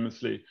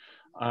posthumously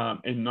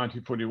in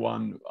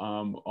 1941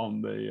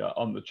 on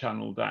the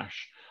Channel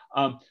Dash.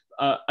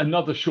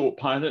 Another short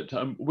pilot,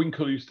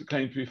 Winkle used to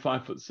claim to be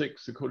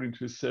 5'6". According to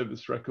his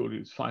service record, he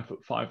was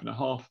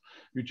 5'5.5".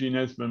 Eugene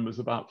Esmond was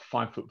about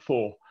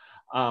 5'4".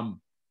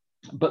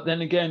 But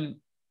then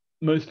again,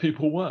 most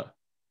people were.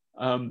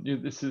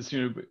 This is,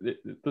 the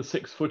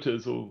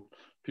 6-footers or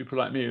people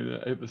like me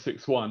over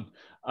 6'1"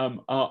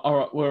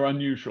 were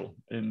unusual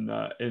in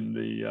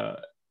the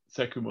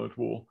Second World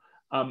War.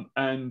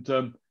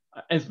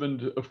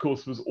 Esmond, of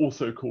course, was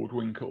also called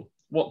Winkle.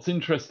 What's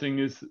interesting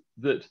is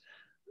that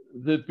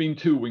there've been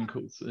two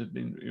Winkles. There've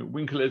been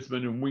Winkle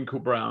Esmond and Winkle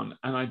Brown,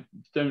 and I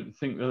don't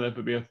think there'll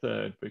ever be a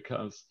third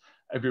because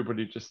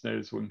everybody just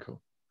knows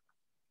Winkle.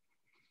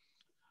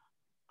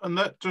 And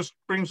that just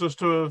brings us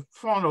to a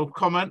final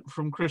comment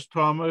from Chris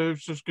Palmer,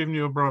 who's just given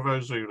you a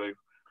Bravo Zulu.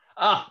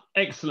 Ah,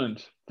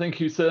 excellent. Thank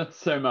you, sir,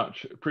 so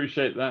much.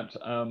 Appreciate that.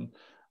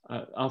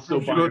 I'll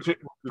still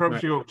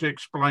perhaps you ought to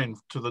explain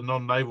to the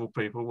non-naval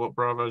people what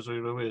Bravo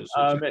Zulu is. It's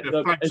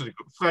a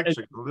flag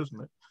signal,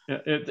 isn't it? Yeah,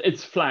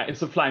 it's flag.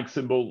 It's a flag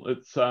symbol.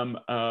 It's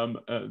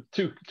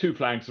two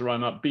flags to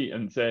run up, B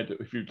and Z.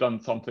 If you've done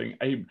something,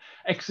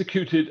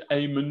 executed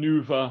a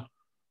maneuver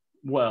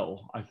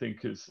well, I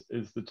think is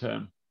the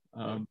term.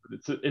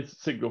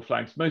 It's signal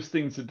flags. Most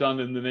things are done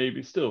in the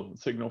Navy still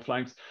signal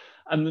flags,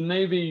 and the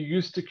Navy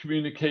used to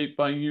communicate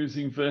by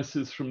using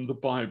verses from the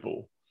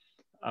Bible,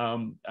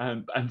 and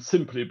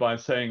simply by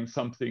saying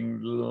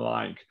something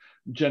like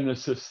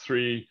Genesis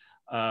 3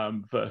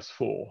 verse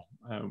 4,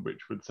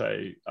 which would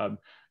say,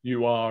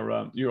 you are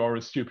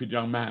a stupid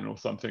young man, or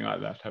something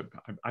like that.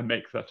 I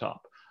make that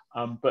up.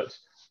 But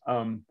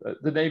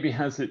the Navy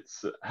has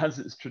its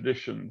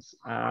traditions,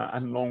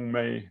 and long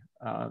may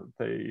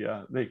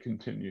they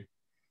continue.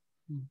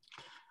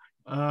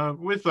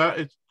 With that,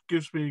 it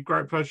gives me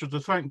great pleasure to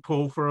thank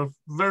Paul for a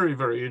very,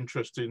 very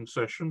interesting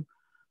session.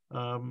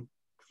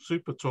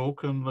 Super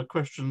talk, and the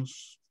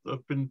questions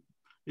have been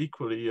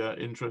equally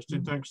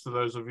interesting. Thanks to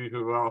those of you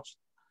who have asked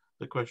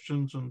the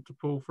questions, and to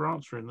Paul for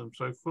answering them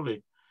so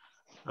fully.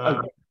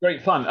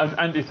 Great fun.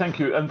 Andy, thank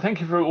you. And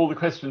thank you for all the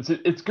questions.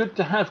 It's good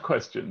to have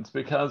questions,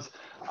 because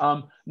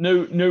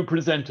no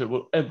presenter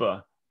will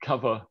ever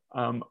cover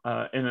in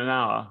an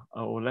hour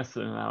or less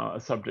than an hour a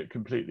subject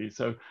completely.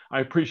 So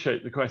I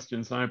appreciate the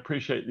questions, and I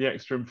appreciate the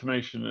extra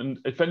information. And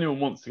if anyone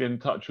wants to get in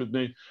touch with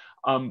me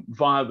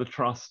via the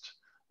Trust,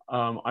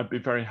 I'd be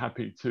very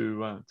happy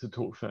to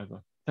talk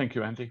further. Thank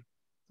you, Andy.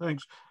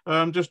 Thanks.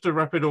 Just to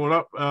wrap it all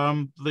up,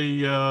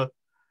 the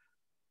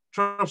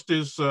Trust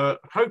is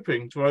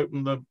hoping to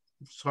open the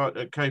site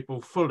at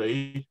Capel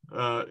fully,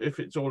 if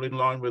it's all in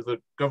line with the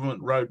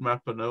government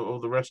roadmap and all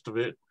the rest of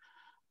it,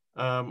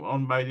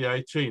 on May the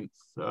 18th.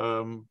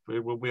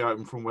 It will be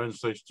open from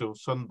Wednesdays till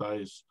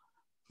Sundays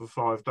for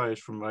 5 days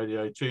from May the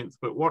 18th.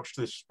 But watch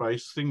this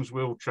space. Things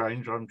will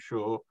change, I'm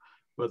sure.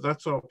 But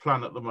that's our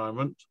plan at the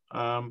moment.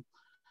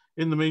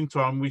 In the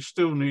meantime, we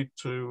still need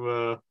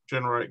to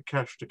generate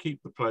cash to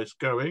keep the place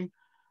going.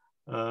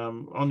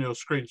 On your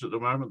screens at the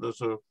moment,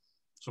 there's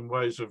some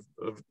ways of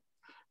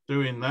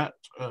doing that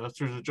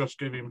through the Just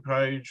Giving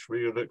page.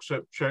 We'll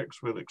accept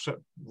checks, we'll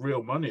accept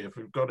real money if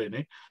we've got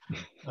any.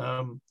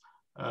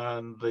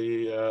 And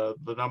the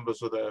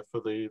numbers are there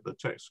for the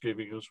text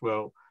giving as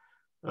well.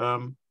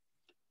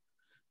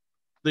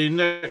 The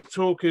next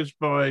talk is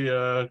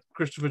by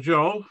Christopher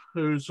Joel,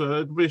 who's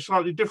it'll be a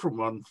slightly different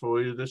one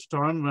for you this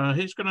time.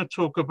 He's going to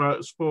talk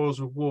about spoils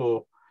of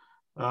war.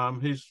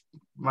 He's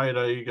made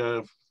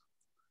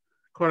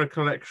quite a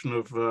collection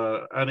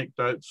of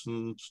anecdotes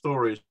and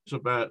stories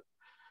about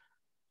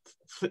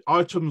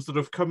items that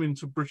have come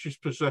into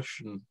British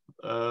possession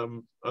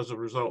as a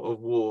result of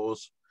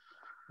wars.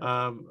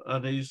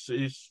 And he's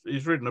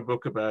written a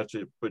book about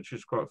it, which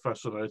is quite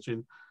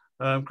fascinating.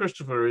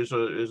 Christopher is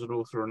an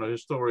author and a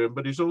historian,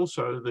 but he's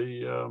also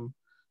the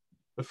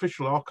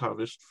official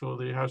archivist for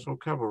the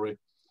Household Cavalry.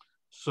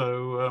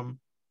 So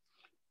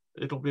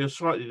it'll be a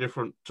slightly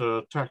different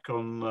tack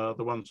on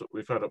the ones that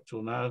we've had up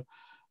till now.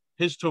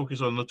 His talk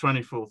is on the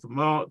 24th of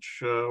March.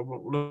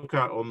 We'll look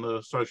out on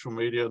the social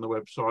media and the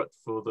website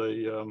for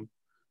the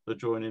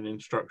joining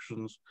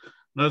instructions.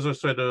 And as I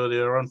said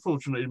earlier,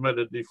 unfortunately,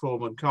 Melody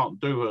Foreman can't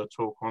do her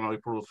talk on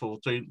April the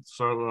 14th.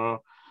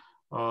 So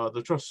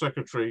the Trust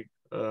Secretary,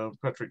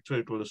 Patrick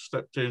Tootle, has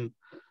stepped in,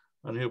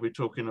 and he'll be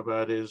talking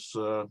about his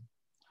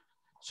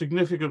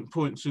significant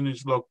points in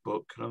his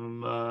logbook.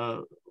 And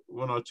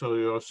when I tell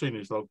you I've seen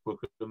his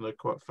logbook, and they're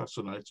quite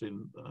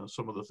fascinating,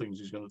 some of the things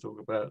he's going to talk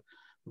about.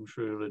 I'm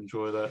sure you'll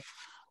enjoy that.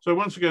 So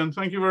once again,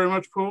 thank you very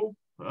much, Paul.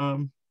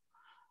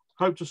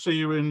 Hope to see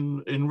you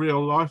in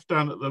real life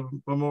down at the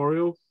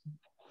memorial.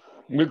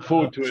 Look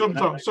forward to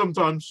it.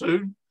 Sometime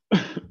soon.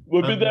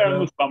 We'll be there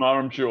in the summer,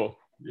 I'm sure.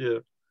 Yeah.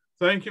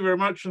 Thank you very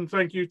much, and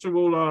thank you to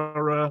all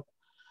our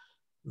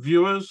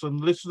viewers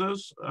and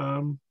listeners.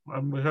 And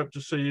we hope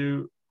to see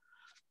you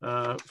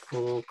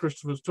for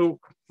Christopher's talk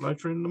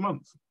later in the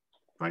month.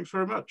 Thanks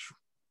very much.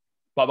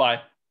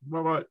 Bye-bye.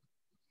 Bye-bye.